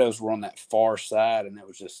tomatoes were on that far side and it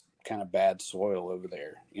was just kind of bad soil over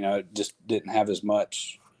there. It just didn't have as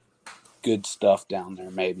much good stuff down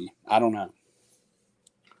there, maybe. I don't know.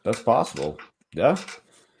 That's possible. Yeah.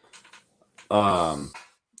 Um,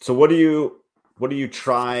 so what are you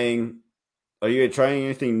trying? Are you trying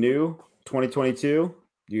anything new? 2022?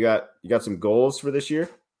 You got some goals for this year?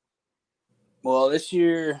 Well, this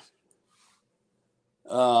year,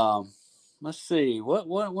 um, let's see, what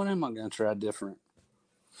am I going to try different?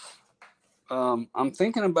 I'm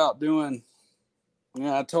thinking about doing.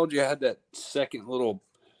 I told you I had that second little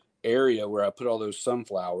area where I put all those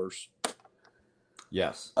sunflowers.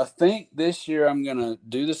 Yes. I think this year I'm gonna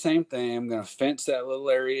do the same thing. I'm gonna fence that little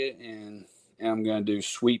area in, and I'm gonna do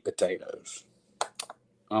sweet potatoes.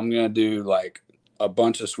 I'm gonna do like a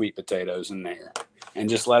bunch of sweet potatoes in there, and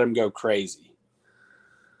just let them go crazy.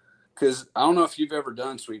 Because I don't know if you've ever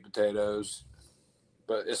done sweet potatoes,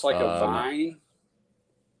 but it's like a No. vine.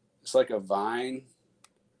 It's like a vine,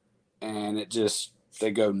 and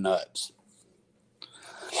they go nuts.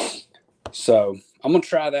 So I'm gonna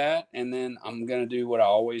try that, and then I'm gonna do what I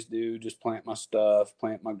always do: just plant my stuff,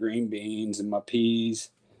 plant my green beans and my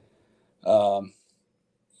peas. Um,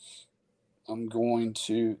 I'm going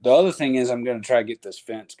to. The other thing is, I'm gonna try to get this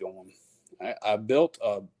fence going. I built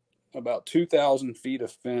about 2,000 feet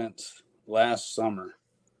of fence last summer,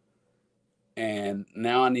 and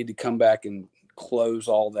now I need to come back and close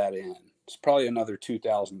all that in. It's probably another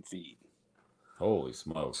 2,000 feet. Holy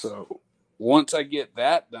smokes. So once I get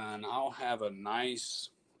that done, I'll have a nice.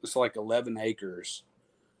 It's like 11 acres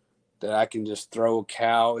that I can just throw a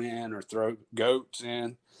cow in or throw goats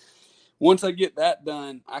in. Once I get that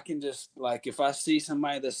done, I can just, like, if I see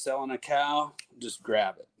somebody that's selling a cow, just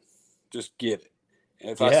grab it, just get it.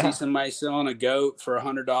 If I see Yeah, somebody selling a goat for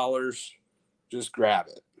 $100, just grab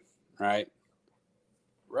it, right?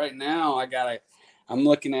 Right now, I'm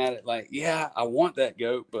looking at it like, yeah, I want that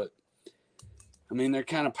goat, but I mean, they're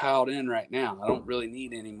kind of piled in right now. I don't really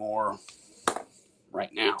need any more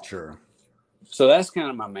right now. sure. So that's kind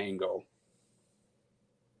of my main goal.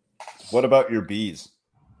 What about your bees?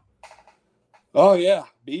 Oh, yeah,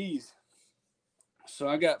 bees. So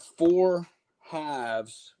I got 4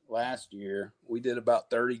 hives last year. We did about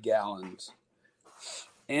 30 gallons.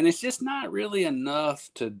 And it's just not really enough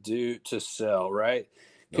to sell, right?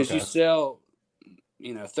 Because you Okay. sell,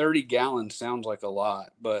 30 gallons sounds like a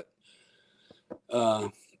lot, but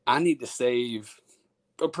I need to save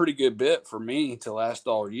a pretty good bit for me to last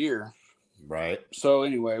all year. Right. So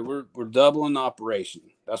anyway, we're doubling the operation.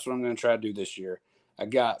 That's what I'm going to try to do this year. I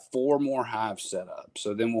got 4 more hives set up,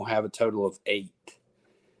 so then we'll have a total of 8.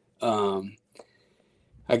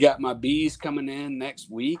 I got my bees coming in next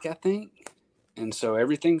week, I think, and so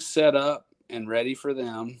everything's set up and ready for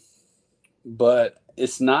them. But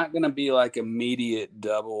it's not going to be like immediate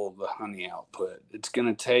double the honey output. It's going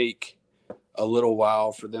to take a little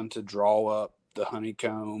while for them to draw up the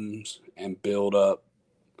honeycombs and build up.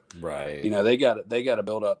 Right. They got to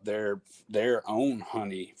build up their own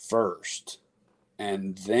honey first,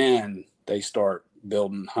 and then they start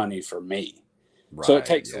building honey for me. Right. So it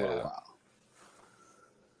takes a little Yeah. while.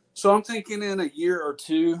 So I'm thinking in a year or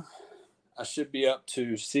two, I should be up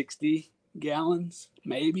to 60 gallons,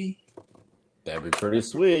 maybe. That'd be pretty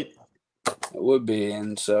sweet. It would be.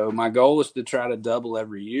 And so my goal is to try to double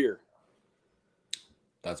every year.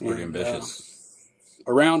 That's pretty And ambitious.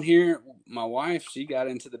 around here, my wife, she got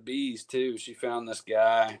into the bees too. She found this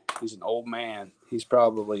guy. He's an old man. He's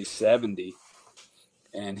probably 70.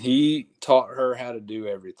 And he taught her how to do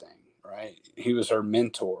everything, right? He was her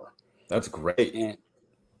mentor. That's great. And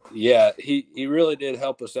yeah, he really did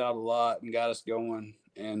help us out a lot and got us going.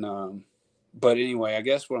 And but anyway, I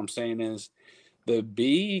guess what I'm saying is the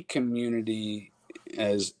bee community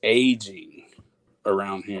is aging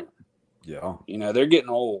around here. Yeah. They're getting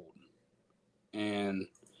old, and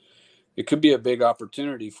it could be a big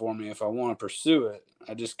opportunity for me if I want to pursue it.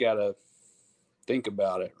 I just got to think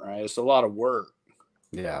about it, right? It's a lot of work.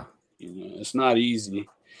 Yeah. It's not easy.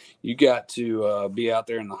 You got to be out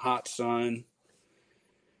there in the hot sun,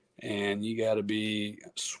 and you got to be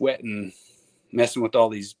sweating, messing with all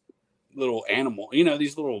these little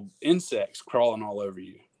these little insects crawling all over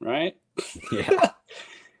you, right? Yeah.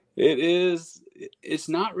 It's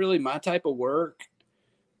not really my type of work.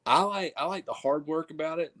 I like the hard work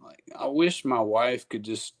about it. Like, I wish my wife could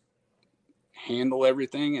just handle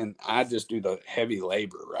everything and I just do the heavy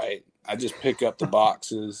labor, right? I just pick up the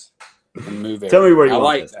boxes and move Tell me everything. where you I want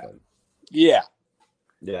like this that. thing. Yeah.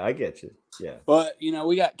 Yeah, I get you. Yeah. But,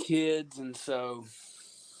 we got kids, and so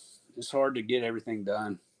it's hard to get everything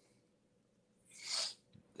done.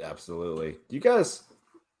 Absolutely. Do you guys,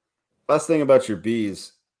 last thing about your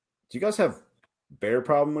bees, do you guys have bear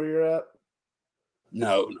problem where you're at?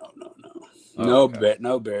 No. Oh, okay.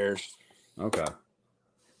 No bears. Okay.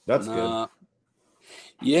 That's good.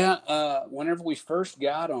 Yeah, whenever we first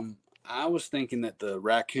got them, I was thinking that the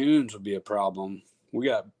raccoons would be a problem. We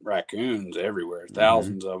got raccoons everywhere,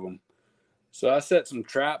 thousands of them. So I set some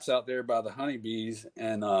traps out there by the honeybees,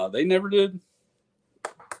 and they never did.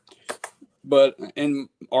 But and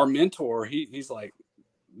our mentor, he's like,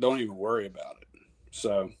 don't even worry about it.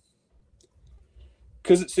 So,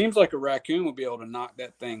 because it seems like a raccoon would be able to knock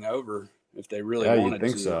that thing over if they really Yeah, you'd wanted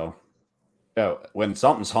think to. so. Yeah, when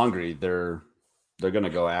something's hungry, they're gonna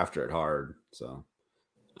go after it hard. So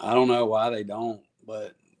I don't know why they don't,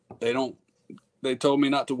 but they don't. They told me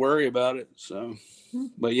not to worry about it. So,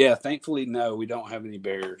 but yeah, thankfully, no, we don't have any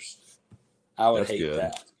bears. I would that's hate good.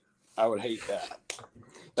 that. I would hate that.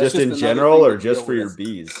 Just in general, or just for your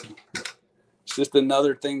bees? It's just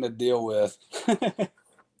another thing to deal with.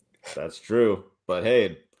 That's true. But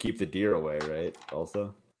hey, keep the deer away, right?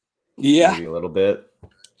 Also, Yeah. maybe a little bit.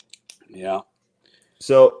 Yeah.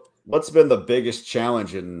 So, what's been the biggest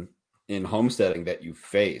challenge in homesteading that you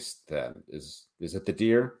faced? Then is it the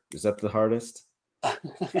deer? Is that the hardest?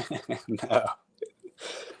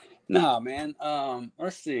 No, man.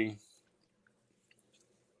 Let's see.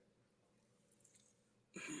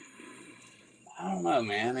 I don't know,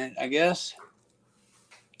 man. I guess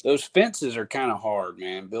those fences are kind of hard,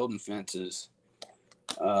 man. Building fences.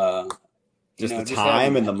 Just the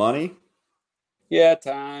time and the money? Yeah,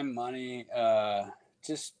 time, money.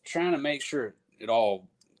 Just trying to make sure it all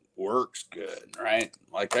works good, right?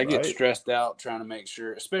 Like, I get stressed out trying to make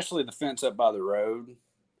sure, especially the fence up by the road.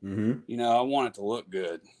 I want it to look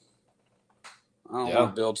good. I don't want Yeah.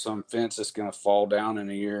 to build some fence that's going to fall down in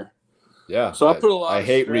a year. Yeah. So I put a lot I of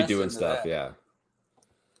hate stress redoing into stuff. that. Yeah.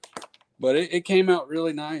 But it came out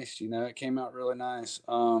really nice. It came out really nice.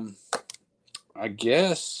 I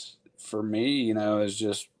guess for me, is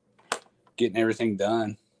just getting everything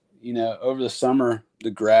done. Over the summer,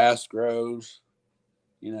 the grass grows.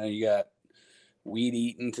 You got weed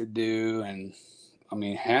eating to do. And I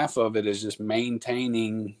mean, half of it is just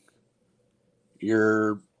maintaining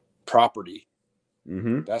your property.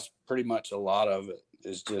 Mm-hmm. That's pretty much a lot of it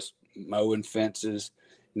is just mowing fences.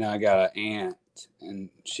 I got an aunt and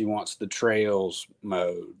she wants the trails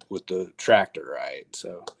mowed with the tractor, right?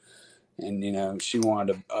 So, and she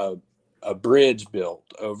wanted a bridge built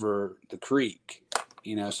over the creek,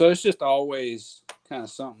 so it's just always kind of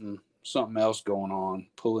something else going on,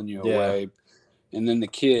 pulling you Yeah. away. And then the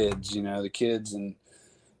kids, and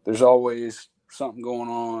there's always something going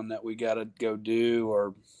on that we got to go do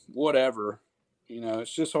or whatever.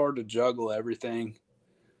 It's just hard to juggle everything.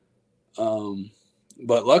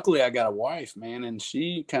 But luckily I got a wife, man, and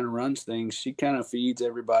she kind of runs things. She kind of feeds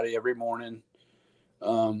everybody every morning.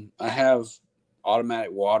 I have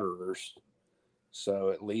automatic waterers, so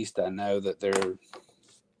at least I know that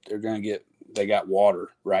they got water,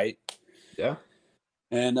 right? Yeah.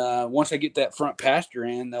 And once I get that front pasture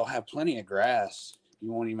in, they'll have plenty of grass.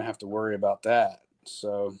 You won't even have to worry about that.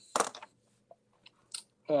 So,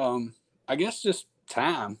 I guess just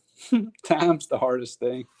time. Time's the hardest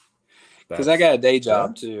thing because I got a day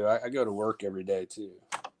job too. I go to work every day too.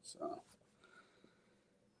 So,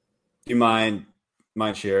 Do you mind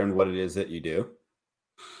sharing what it is that you do?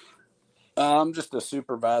 I'm just a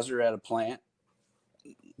supervisor at a plant.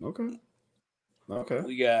 Okay. Okay.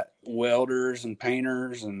 We got welders and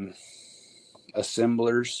painters and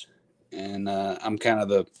assemblers, and I'm kind of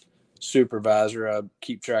the supervisor. I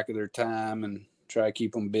keep track of their time and try to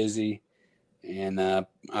keep them busy. And I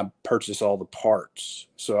purchase all the parts.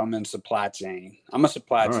 So I'm in supply chain. I'm a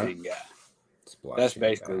supply chain guy. That's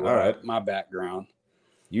basically what my background.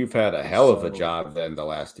 You've had a hell of a job then the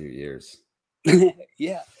last 2 years.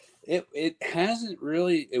 Yeah. It hasn't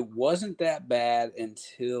really, it wasn't that bad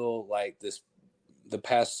until like the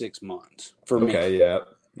past 6 months for me. Okay, yeah.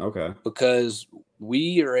 Okay. Because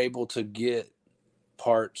we are able to get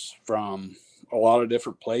parts from a lot of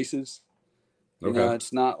different places.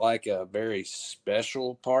 It's not like a very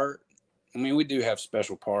special part. I mean, we do have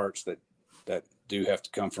special parts that do have to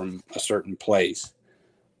come from a certain place,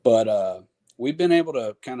 but we've been able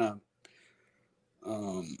to kind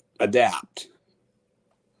of adapt.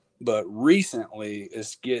 But recently,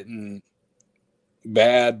 it's getting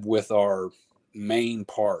bad with our main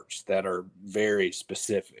parts that are very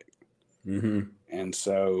specific, and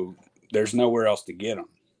so there's nowhere else to get them,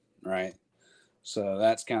 right? So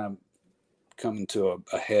that's kind of coming to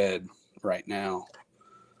a head right now.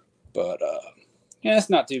 But yeah, it's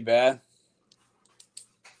not too bad.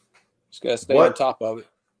 Just gotta stay on top of it.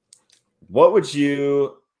 What would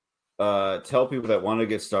you tell people that want to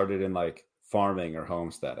get started in like farming or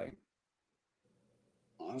homesteading?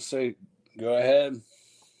 I'll say go ahead.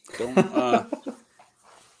 Don't I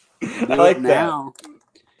like now.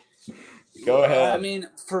 Go ahead. I mean,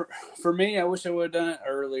 for me, I wish I would have done it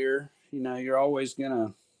earlier. You're always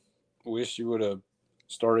gonna wish you would have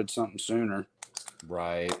started something sooner.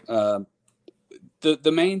 Right.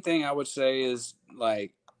 The main thing I would say is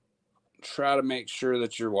like try to make sure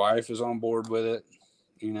that your wife is on board with it.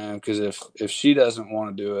 Because if she doesn't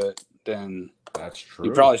want to do it, then that's true.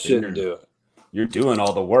 You probably shouldn't do it. You're doing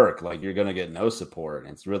all the work. Like you're gonna get no support.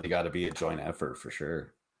 It's really got to be a joint effort for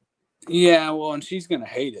sure. Yeah, well, and she's gonna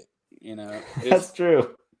hate it. That's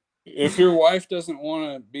true. If your wife doesn't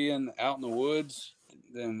want to be out in the woods,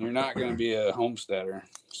 then you're not going to be a homesteader.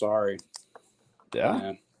 Sorry.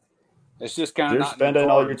 Yeah. It's just kind of you're spending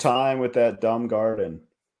all your time with that dumb garden.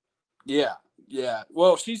 Yeah.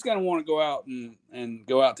 Well, she's going to want to go out and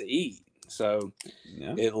go out to eat. So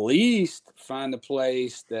at least find a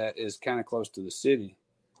place that is kind of close to the city.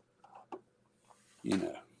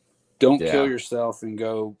 Don't kill yourself and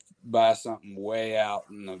go buy something way out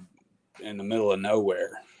in the middle of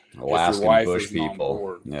nowhere. Alaskan bush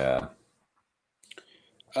people. Yeah.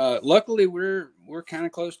 Luckily, we're kind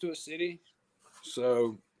of close to a city,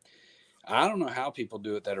 so I don't know how people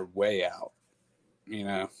do it that are way out.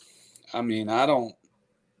 I mean, I don't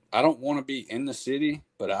want to be in the city,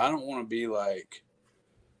 but I don't want to be like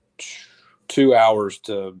 2 hours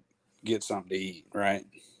to get something to eat, right?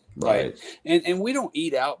 Right. Like, and we don't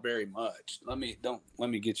eat out very much. Let me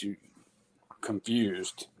get you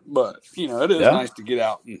confused, but it is nice to get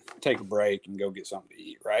out and take a break and go get something to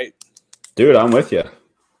eat, right? Dude, I'm with you.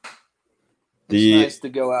 It's nice to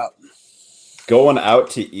go out. going out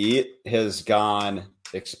to eat has gone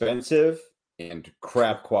expensive and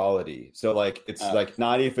crap quality. So like it's like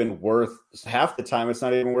not even worth half the time. It's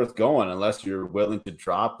not even worth going unless you're willing to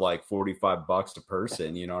drop like $45 a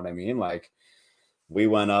person. You know what I mean? Like we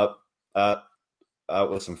went up out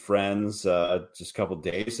with some friends just a couple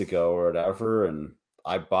days ago or whatever, and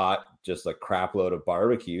I bought just a crap load of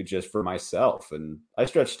barbecue just for myself, and I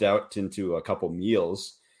stretched out into a couple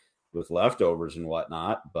meals with leftovers and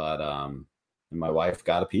whatnot. But and my wife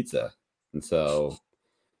got a pizza, and so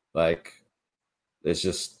like it's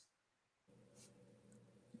just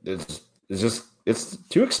it's it's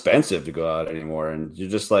too expensive to go out anymore, and you're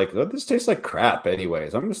just like, oh, this tastes like crap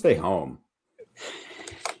anyways. I'm gonna stay home.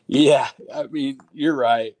 Yeah, I mean, you're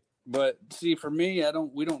right. But see, for me,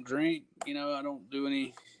 we don't drink, I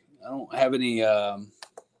don't have any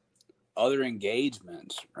other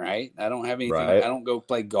engagements, right? I don't have anything. Right. I don't go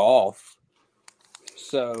play golf.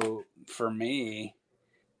 So for me,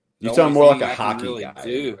 the You only sound more like thing a I can hockey really guy,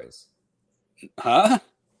 do, anyways. huh?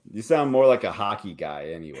 You sound more like a hockey guy,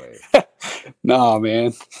 anyway. No,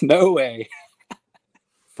 man, no way.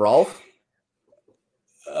 Frolf?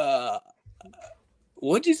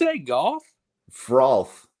 What'd you say? Golf?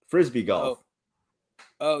 Frolf. Frisbee golf.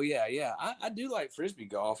 Oh yeah. I do like frisbee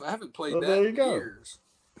golf. I haven't played Well, that there you in go. years.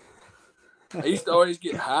 I used to always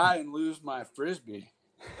get high and lose my frisbee.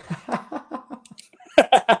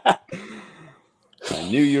 I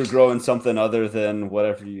knew you were growing something other than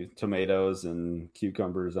whatever tomatoes and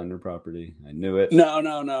cucumbers on your property. I knew it. No.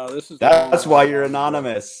 That's why you're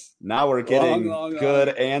anonymous. Now we're getting good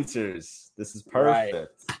long. answers. This is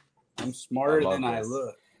perfect. Right. I'm smarter than I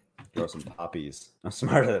look. Grow some poppies. I'm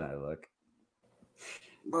smarter than I look.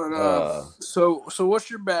 But so what's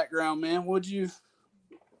your background, man? What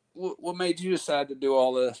made you decide to do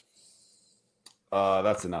all this?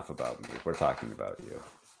 That's enough about me. We're talking about you.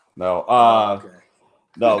 No. Okay.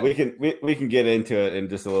 No, we can get into it in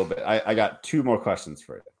just a little bit. I got two more questions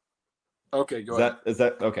for you. Okay, go ahead. Is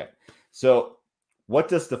that okay? So, what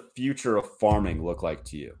does the future of farming look like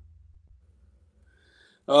to you?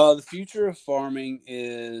 The future of farming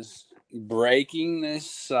is breaking this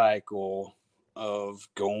cycle of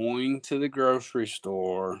going to the grocery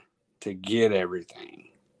store to get everything.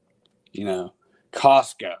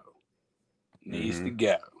 Costco needs to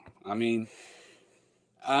go. I mean,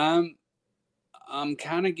 I'm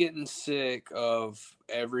kind of getting sick of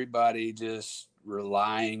everybody just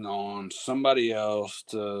relying on somebody else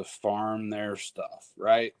to farm their stuff,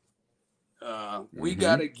 right? We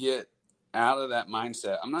got to get out of that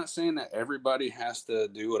mindset. I'm not saying that everybody has to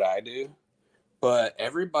do what I do, but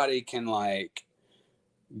everybody can like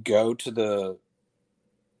go to the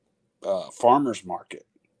farmer's market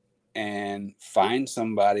and find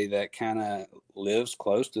somebody that kind of lives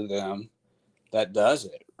close to them that does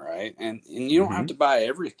it, right? And you don't have to buy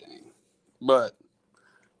everything, but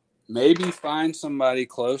maybe find somebody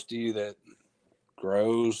close to you that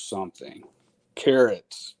grows something,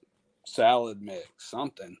 carrots, salad mix,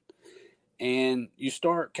 something. And you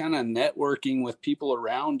start kind of networking with people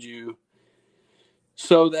around you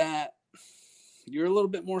so that you're a little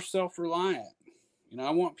bit more self-reliant. I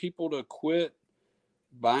want people to quit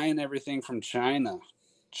buying everything from China.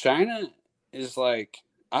 China is like,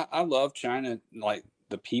 I love China, like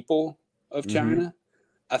the people of China.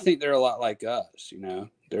 I think they're a lot like us,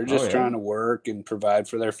 They're just trying to work and provide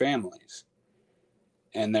for their families.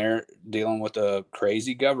 And they're dealing with a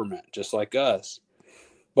crazy government, just like us.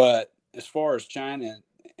 But as far as China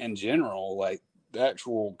in general, like the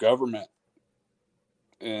actual government,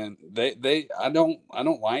 and I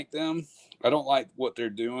don't like them. I don't like what they're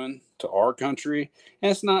doing to our country.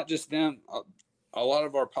 And it's not just them. A lot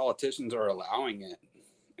of our politicians are allowing it.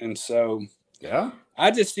 And so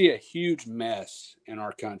I just see a huge mess in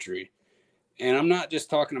our country. And I'm not just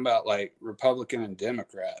talking about like Republican and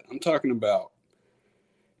Democrat. I'm talking about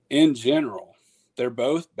in general. They're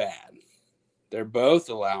both bad. They're both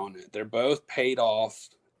allowing it. They're both paid off,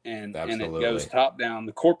 and it goes top down.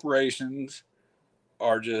 The corporations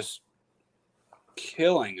are just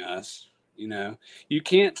killing us. You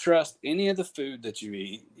can't trust any of the food that you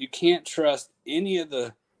eat. You can't trust any of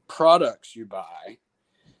the products you buy.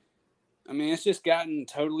 I mean, it's just gotten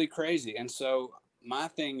totally crazy. And so my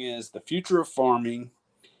thing is the future of farming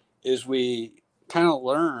is we kind of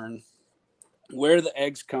learn where the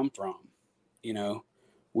eggs come from.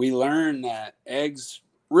 We learn that eggs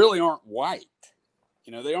really aren't white.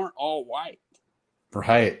 They aren't all white.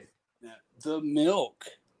 Right. The milk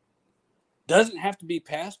doesn't have to be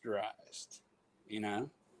pasteurized.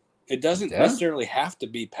 It doesn't necessarily have to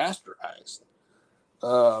be pasteurized.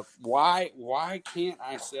 Why can't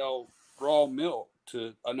I sell raw milk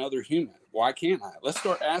to another human? Why can't I? Let's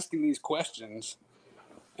start asking these questions,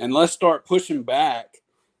 and let's start pushing back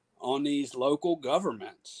on these local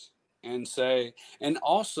governments and say, and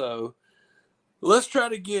also let's try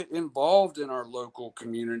to get involved in our local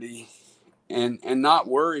community and not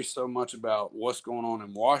worry so much about what's going on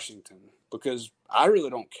in Washington, because I really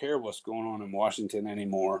don't care what's going on in Washington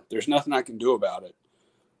anymore. There's nothing I can do about it.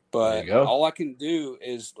 There you But go. all I can do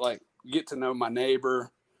is like get to know my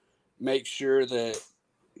neighbor, make sure that,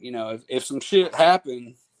 you know, if some shit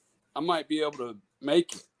happened, I might be able to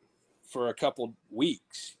make it for a couple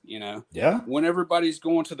weeks, you know. Yeah. When everybody's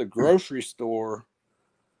going to the grocery store,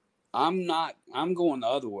 I'm going the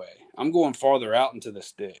other way. I'm going farther out into the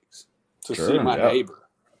sticks to see Sure. my Yeah. neighbor.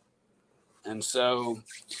 And so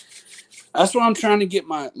that's what I'm trying to get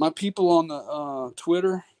my people on the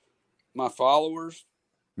Twitter, my followers,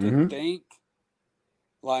 to think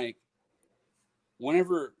like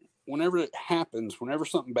whenever it happens, whenever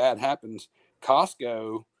something bad happens,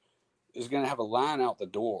 Costco is going to have a line out the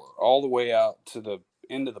door all the way out to the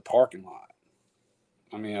end of the parking lot.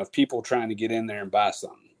 I mean, of people trying to get in there and buy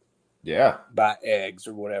something. Yeah. Buy eggs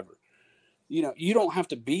or whatever. You know, you don't have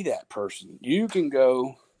to be that person. You can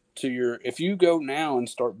go to if you go now and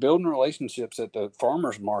start building relationships at the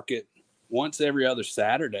farmer's market once every other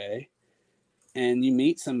Saturday, and you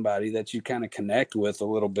meet somebody that you kind of connect with a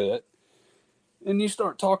little bit, and you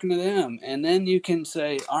start talking to them, and then you can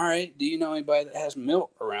say, all right, do you know anybody that has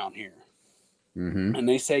milk around here? And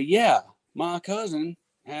they say, yeah, my cousin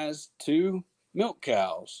has 2 milk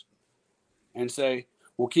cows. And say,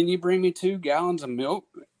 well, can you bring me 2 gallons of milk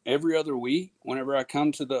every other week whenever I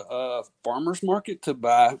come to the farmer's market to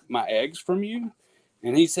buy my eggs from you?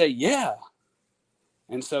 And he'd say, yeah.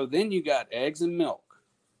 And so then you got eggs and milk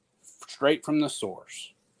straight from the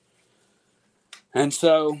source. And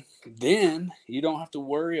so then you don't have to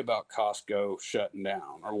worry about Costco shutting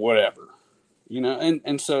down or whatever, you know.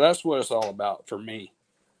 And so that's what it's all about for me.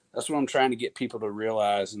 That's what I'm trying to get people to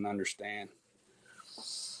realize and understand.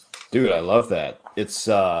 Dude, I love that. It's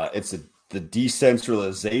the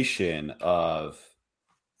decentralization of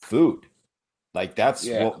food. Like that's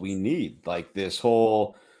Yeah. what we need. Like this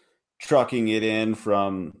whole trucking it in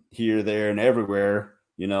from here, there, and everywhere.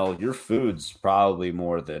 You know, your food's probably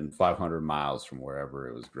more than 500 miles from wherever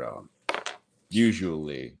it was grown,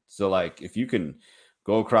 usually. So, like, if you can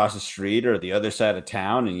go across the street or the other side of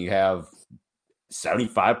town and you have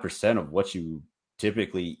 75% of what you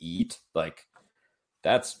typically eat, like,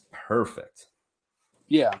 that's perfect.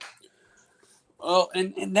 Yeah. Well,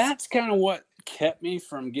 and that's kind of what kept me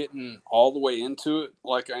from getting all the way into it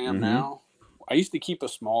like I am now. I used to keep a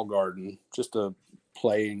small garden just to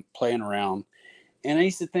playing around. And I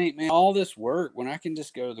used to think, man, all this work when I can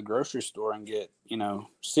just go to the grocery store and get, you know,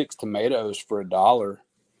 6 tomatoes for $1,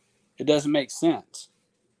 it doesn't make sense.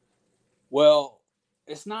 Well,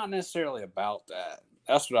 it's not necessarily about that.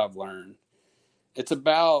 That's what I've learned. It's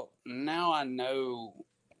about now I know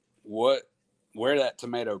where that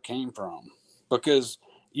tomato came from, because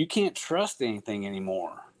you can't trust anything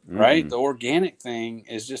anymore, right? The organic thing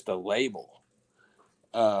is just a label.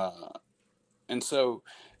 And so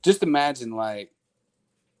just imagine, like,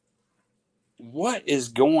 what is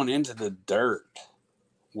going into the dirt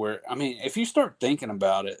where, I mean, if you start thinking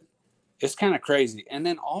about it, it's kind of crazy. And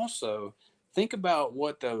then also think about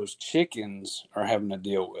what those chickens are having to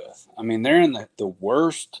deal with. I mean, they're in the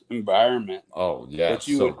worst environment Oh, yeah, that it's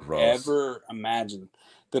you so would gross. ever imagine.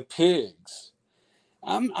 The pigs.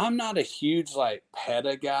 I'm not a huge like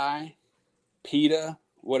PETA guy, PETA,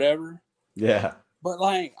 whatever. Yeah, But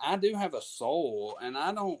like I do have a soul and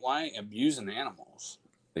I don't like abusing animals.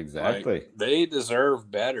 Like exactly. they deserve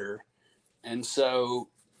better. And so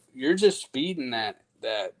you're just feeding that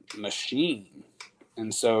machine.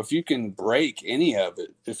 And so if you can break any of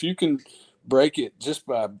it, if you can break it just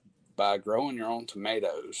by growing your own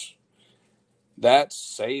tomatoes, that's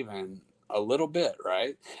saving a little bit,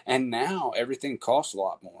 right? And now everything costs a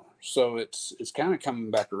lot more. So it's kind of coming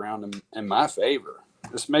back around in my favor.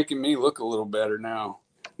 It's making me look a little better now.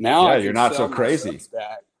 Now Yeah, I you're can not so sell my crazy.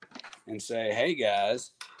 Substack and say, hey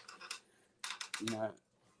guys, you know,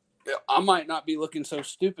 I might not be looking so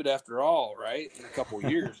stupid after all, right? In a couple of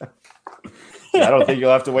years. Yeah, I don't think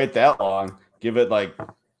you'll have to wait that long. Give it like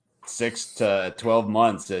 6 to 12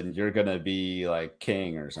 months and you're going to be like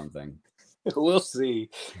king or something. We'll see.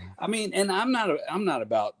 I mean, and I'm not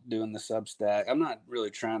about doing the Substack. I'm not really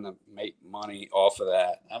trying to make money off of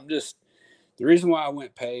that. I'm just, the reason why I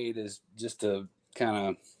went paid is just to kind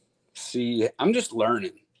of see. I'm just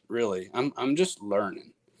learning, really. I'm just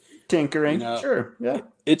learning. You Tinkering. know, Sure. Yeah.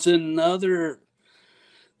 it's another.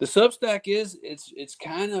 The Substack is it's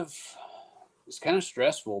kind of kind of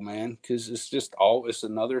stressful, man, because it's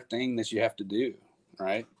another thing that you have to do,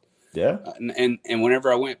 right? Yeah. And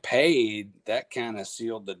whenever I went paid, that kind of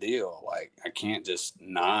sealed the deal. Like, I can't just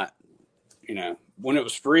not, when it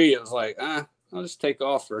was free, it was like, I'll just take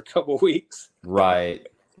off for a couple of weeks. Right.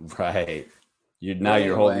 Right. But You're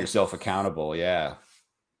holding anyway, yourself accountable. Yeah.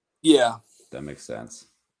 yeah, That makes sense.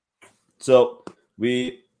 So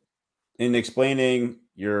in explaining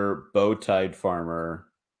your BowTiedFarmer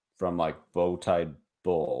from like BowTied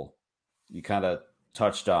Bull, you kind of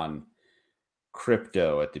touched on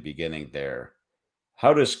crypto at the beginning there.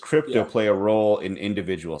 How does crypto yeah. play a role in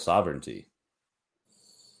individual sovereignty?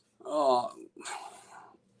 Uh,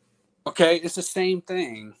 okay, it's the same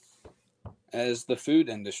thing as the food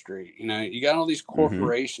industry. You got all these Mm-hmm.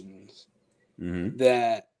 corporations Mm-hmm.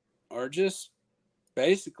 that are just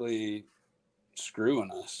basically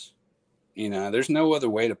screwing us. There's no other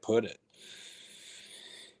way to put it.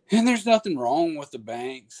 And there's nothing wrong with the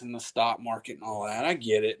banks and the stock market and all that. I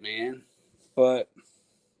get it, man. But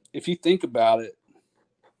if you think about it,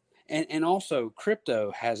 and also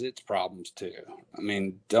crypto has its problems too. I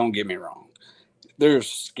mean, don't get me wrong. There's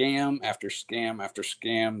scam after scam after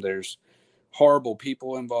scam. There's horrible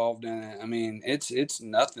people involved in it. I mean, it's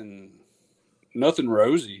nothing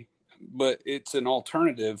rosy, but it's an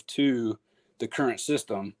alternative to the current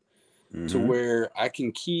system, to Mm-hmm. where I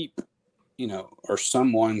can keep, or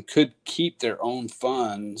someone could keep their own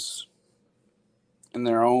funds in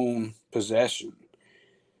their own possession.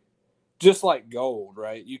 Just like gold,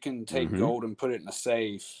 right? You can take Mm-hmm. gold and put it in a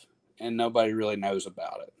safe and nobody really knows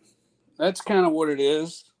about it. That's kind of what it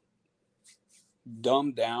is,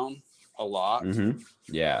 dumbed down a lot. Mm-hmm.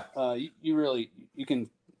 Yeah. You can,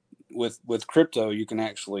 with crypto, you can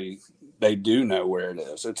actually, they do know where it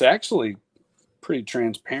is. It's actually pretty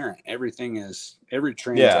transparent. Every Yeah.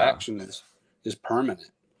 transaction is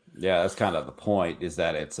permanent. Yeah. That's kind of the point, is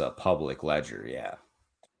that it's a public ledger. Yeah.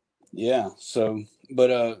 Yeah. So,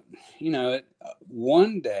 but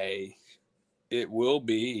one day it will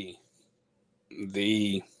be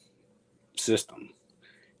the system.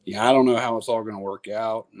 Yeah, I don't know how it's all going to work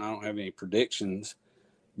out, and I don't have any predictions,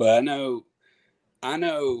 but I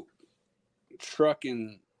know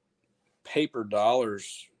trucking paper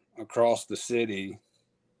dollars across the city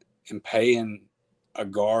and paying a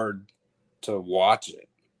guard to watch it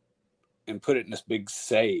and put it in this big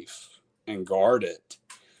safe and guard it.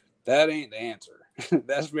 That ain't the answer.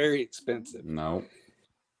 That's very expensive. No.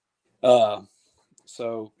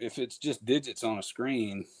 So if it's just digits on a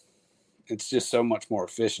screen, it's just so much more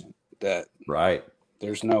efficient that Right.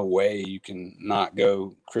 there's no way you can not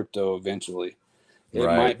go crypto eventually. It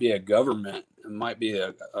Right. might be a government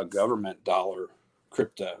dollar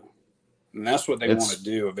crypto. And that's what they want to It's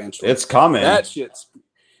do eventually. it's coming That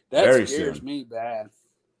very scares soon. me bad.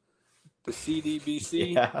 The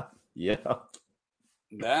CDBC, Yeah. Yeah.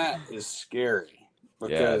 that is scary, Yeah, it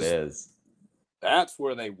because is. that's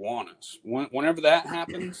where they want us. Whenever that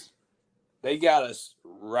happens, they got us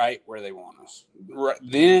right where they want us. Right,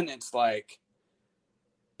 then it's like,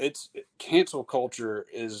 cancel culture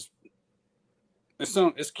it's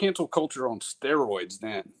cancel culture on steroids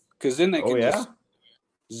then, because then they Oh can yeah. just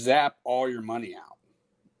zap all your money out.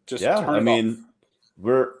 Just Yeah. turn I it off. mean,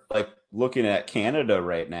 we're like looking at Canada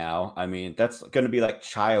right now. I mean, that's going to be like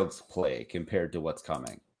child's play compared to what's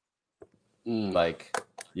coming. Mm. Like,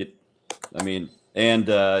 you, I mean, and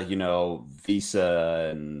Visa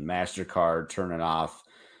and MasterCard turning off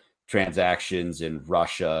transactions in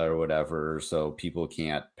Russia or whatever, so people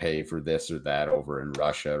can't pay for this or that over in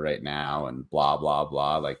Russia right now, and blah blah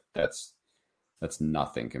blah. Like that's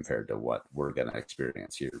nothing compared to what we're gonna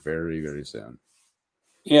experience here very, very soon.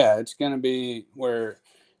 Yeah, it's going to be where,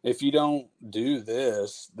 if you don't do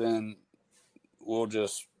this, then we'll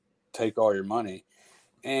just take all your money.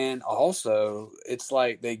 And also, it's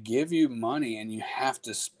like they give you money and you have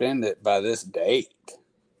to spend it by this date.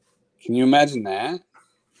 Can you imagine that?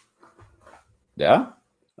 Yeah.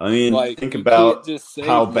 I mean, Like, think you can't about just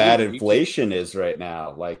how save bad money. You can't. inflation is right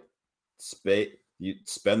now. Like, you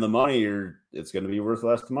spend the money, it's going to be worth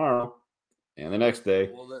less tomorrow, and the next day,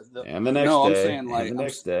 Well, and the next no, I'm day, saying, and like, the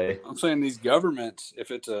next day. I'm saying these governments,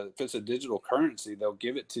 if it's a digital currency, they'll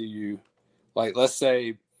give it to you. Like, let's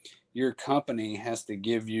say your company has to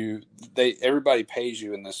give you, everybody pays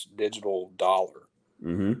you in this digital dollar,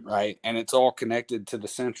 Mm-hmm. right? And it's all connected to the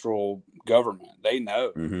central government. They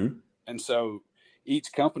know. Mm-hmm. And so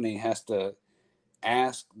each company has to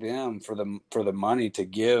ask them for the money to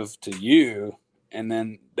give to you, and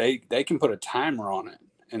then they can put a timer on it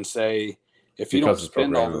and say, if you don't Because it's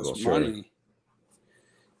spend all this programmable, sure. money,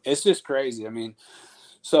 it's just crazy. I mean,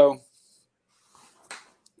 so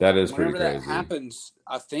That is pretty Whenever that crazy. happens,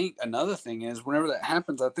 I think another thing is whenever that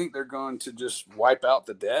happens, I think they're going to just wipe out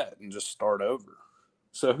the debt and just start over.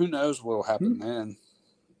 So who knows what will happen then?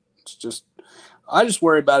 It's just, I just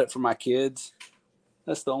worry about it for my kids.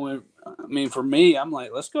 That's the only, I mean, for me, I'm like,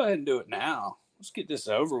 let's go ahead and do it now. Let's get this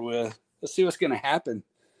over with. Let's see what's going to happen.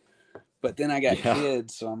 But then I got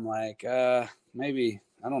kids, so I'm like, maybe,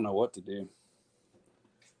 I don't know what to do.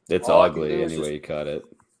 It's All I can ugly do is anyway you cut it.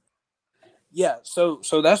 Yeah, so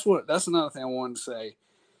that's another thing I wanted to say.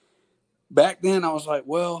 Back then, I was like,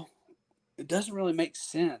 well, it doesn't really make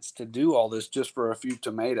sense to do all this just for a few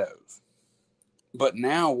tomatoes. But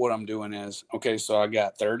now what I'm doing is, okay, so I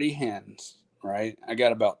got 30 hens, right? I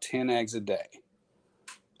got about 10 eggs a day.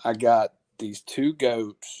 I got these 2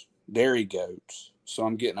 goats, dairy goats, so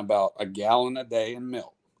I'm getting about a gallon a day in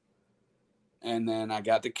milk. And then I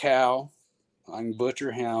got the cow. I can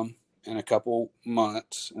butcher him in a couple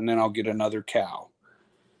months, and then I'll get another cow.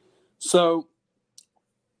 So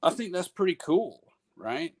I think that's pretty cool,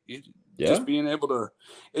 right? Just being able to,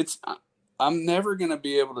 I'm never going to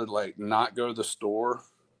be able to like not go to the store.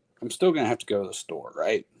 I'm still going to have to go to the store,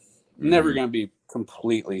 right? I'm never going to be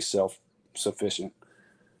completely self-sufficient.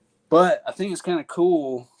 But I think it's kind of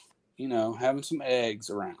cool, having some eggs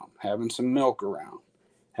around, having some milk around,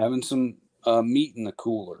 having some meat in the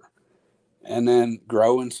cooler, and then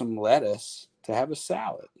growing some lettuce to have a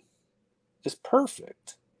salad. It's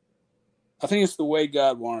perfect. I think it's the way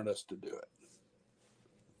God wanted us to do it.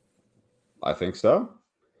 I think so.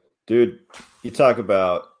 Dude, you talk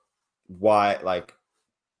about why, like,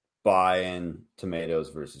 buying tomatoes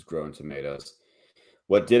versus growing tomatoes.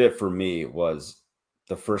 What did it for me was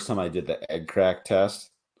the first time I did the egg crack test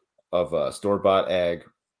of a store-bought egg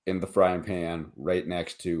in the frying pan right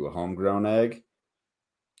next to a homegrown egg.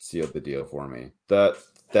 Sealed the deal for me.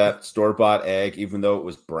 That store-bought egg, even though it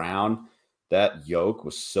was brown, that yolk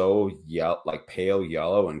was so like pale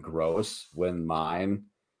yellow and gross. When mine,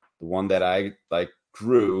 the one that I like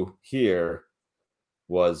grew here,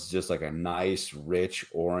 was just like a nice rich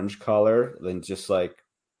orange color. Then just like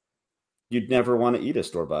you'd never want to eat a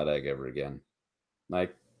store-bought egg ever again.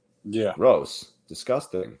 Like, yeah, gross,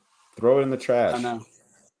 disgusting. Throw it in the trash. I know.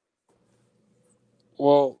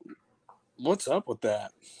 Well, what's up with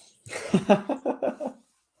that?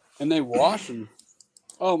 And they wash them.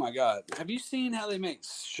 Oh my God. Have you seen how they make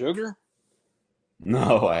sugar?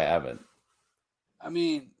 No, I haven't. I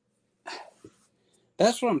mean,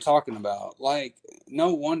 that's what I'm talking about. Like,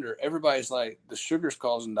 no wonder everybody's like, the sugar's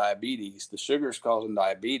causing diabetes. The sugar's causing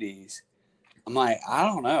diabetes. I'm like, I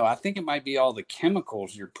don't know. I think it might be all the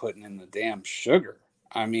chemicals you're putting in the damn sugar.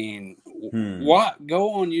 I mean, what?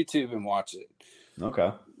 Go on YouTube and watch it.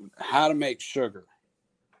 Okay. How to make sugar.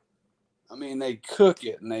 I mean, they cook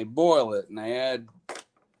it and they boil it and they add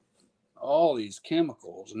all these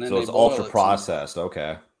chemicals and then So they it's boil ultra it processed.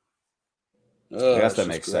 Okay. I guess that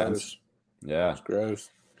makes sense. Yeah. It's gross.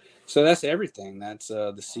 So that's everything. That's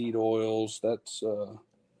the seed oils. That's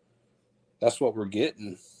what we're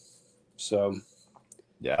getting. So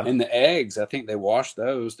yeah. And the eggs, I think they wash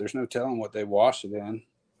those. There's no telling what they wash it in.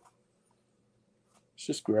 It's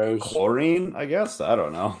just gross. Chlorine, I guess. I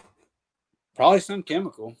don't know. Probably some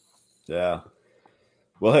chemical. Yeah.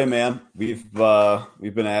 Well, hey man, we've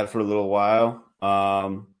been at it for a little while.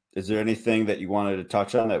 Is there anything that you wanted to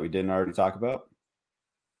touch on that we didn't already talk about?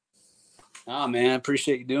 Oh man, I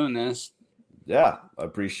appreciate you doing this. Yeah, I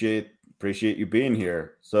appreciate you being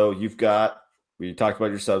here. So we talked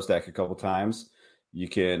about your Substack a couple times. You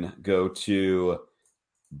can go to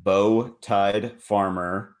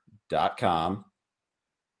BowTiedFarmer.com.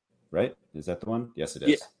 Right? Is that the one? Yes, it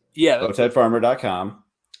is. Yeah. BowTiedFarmer.com.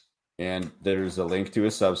 And there's a link to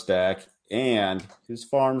his Substack and his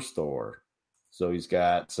farm store. So he's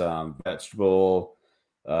got some vegetable,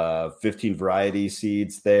 15 variety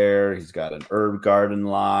seeds there. He's got an herb garden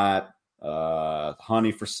lot,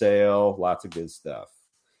 honey for sale, lots of good stuff.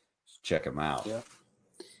 Just check him out.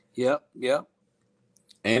 Yep.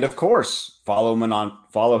 And of course, follow him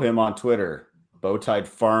on Twitter,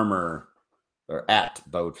 BowTiedFarmer, or at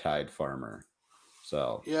BowTiedFarmer.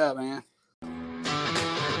 So yeah, man.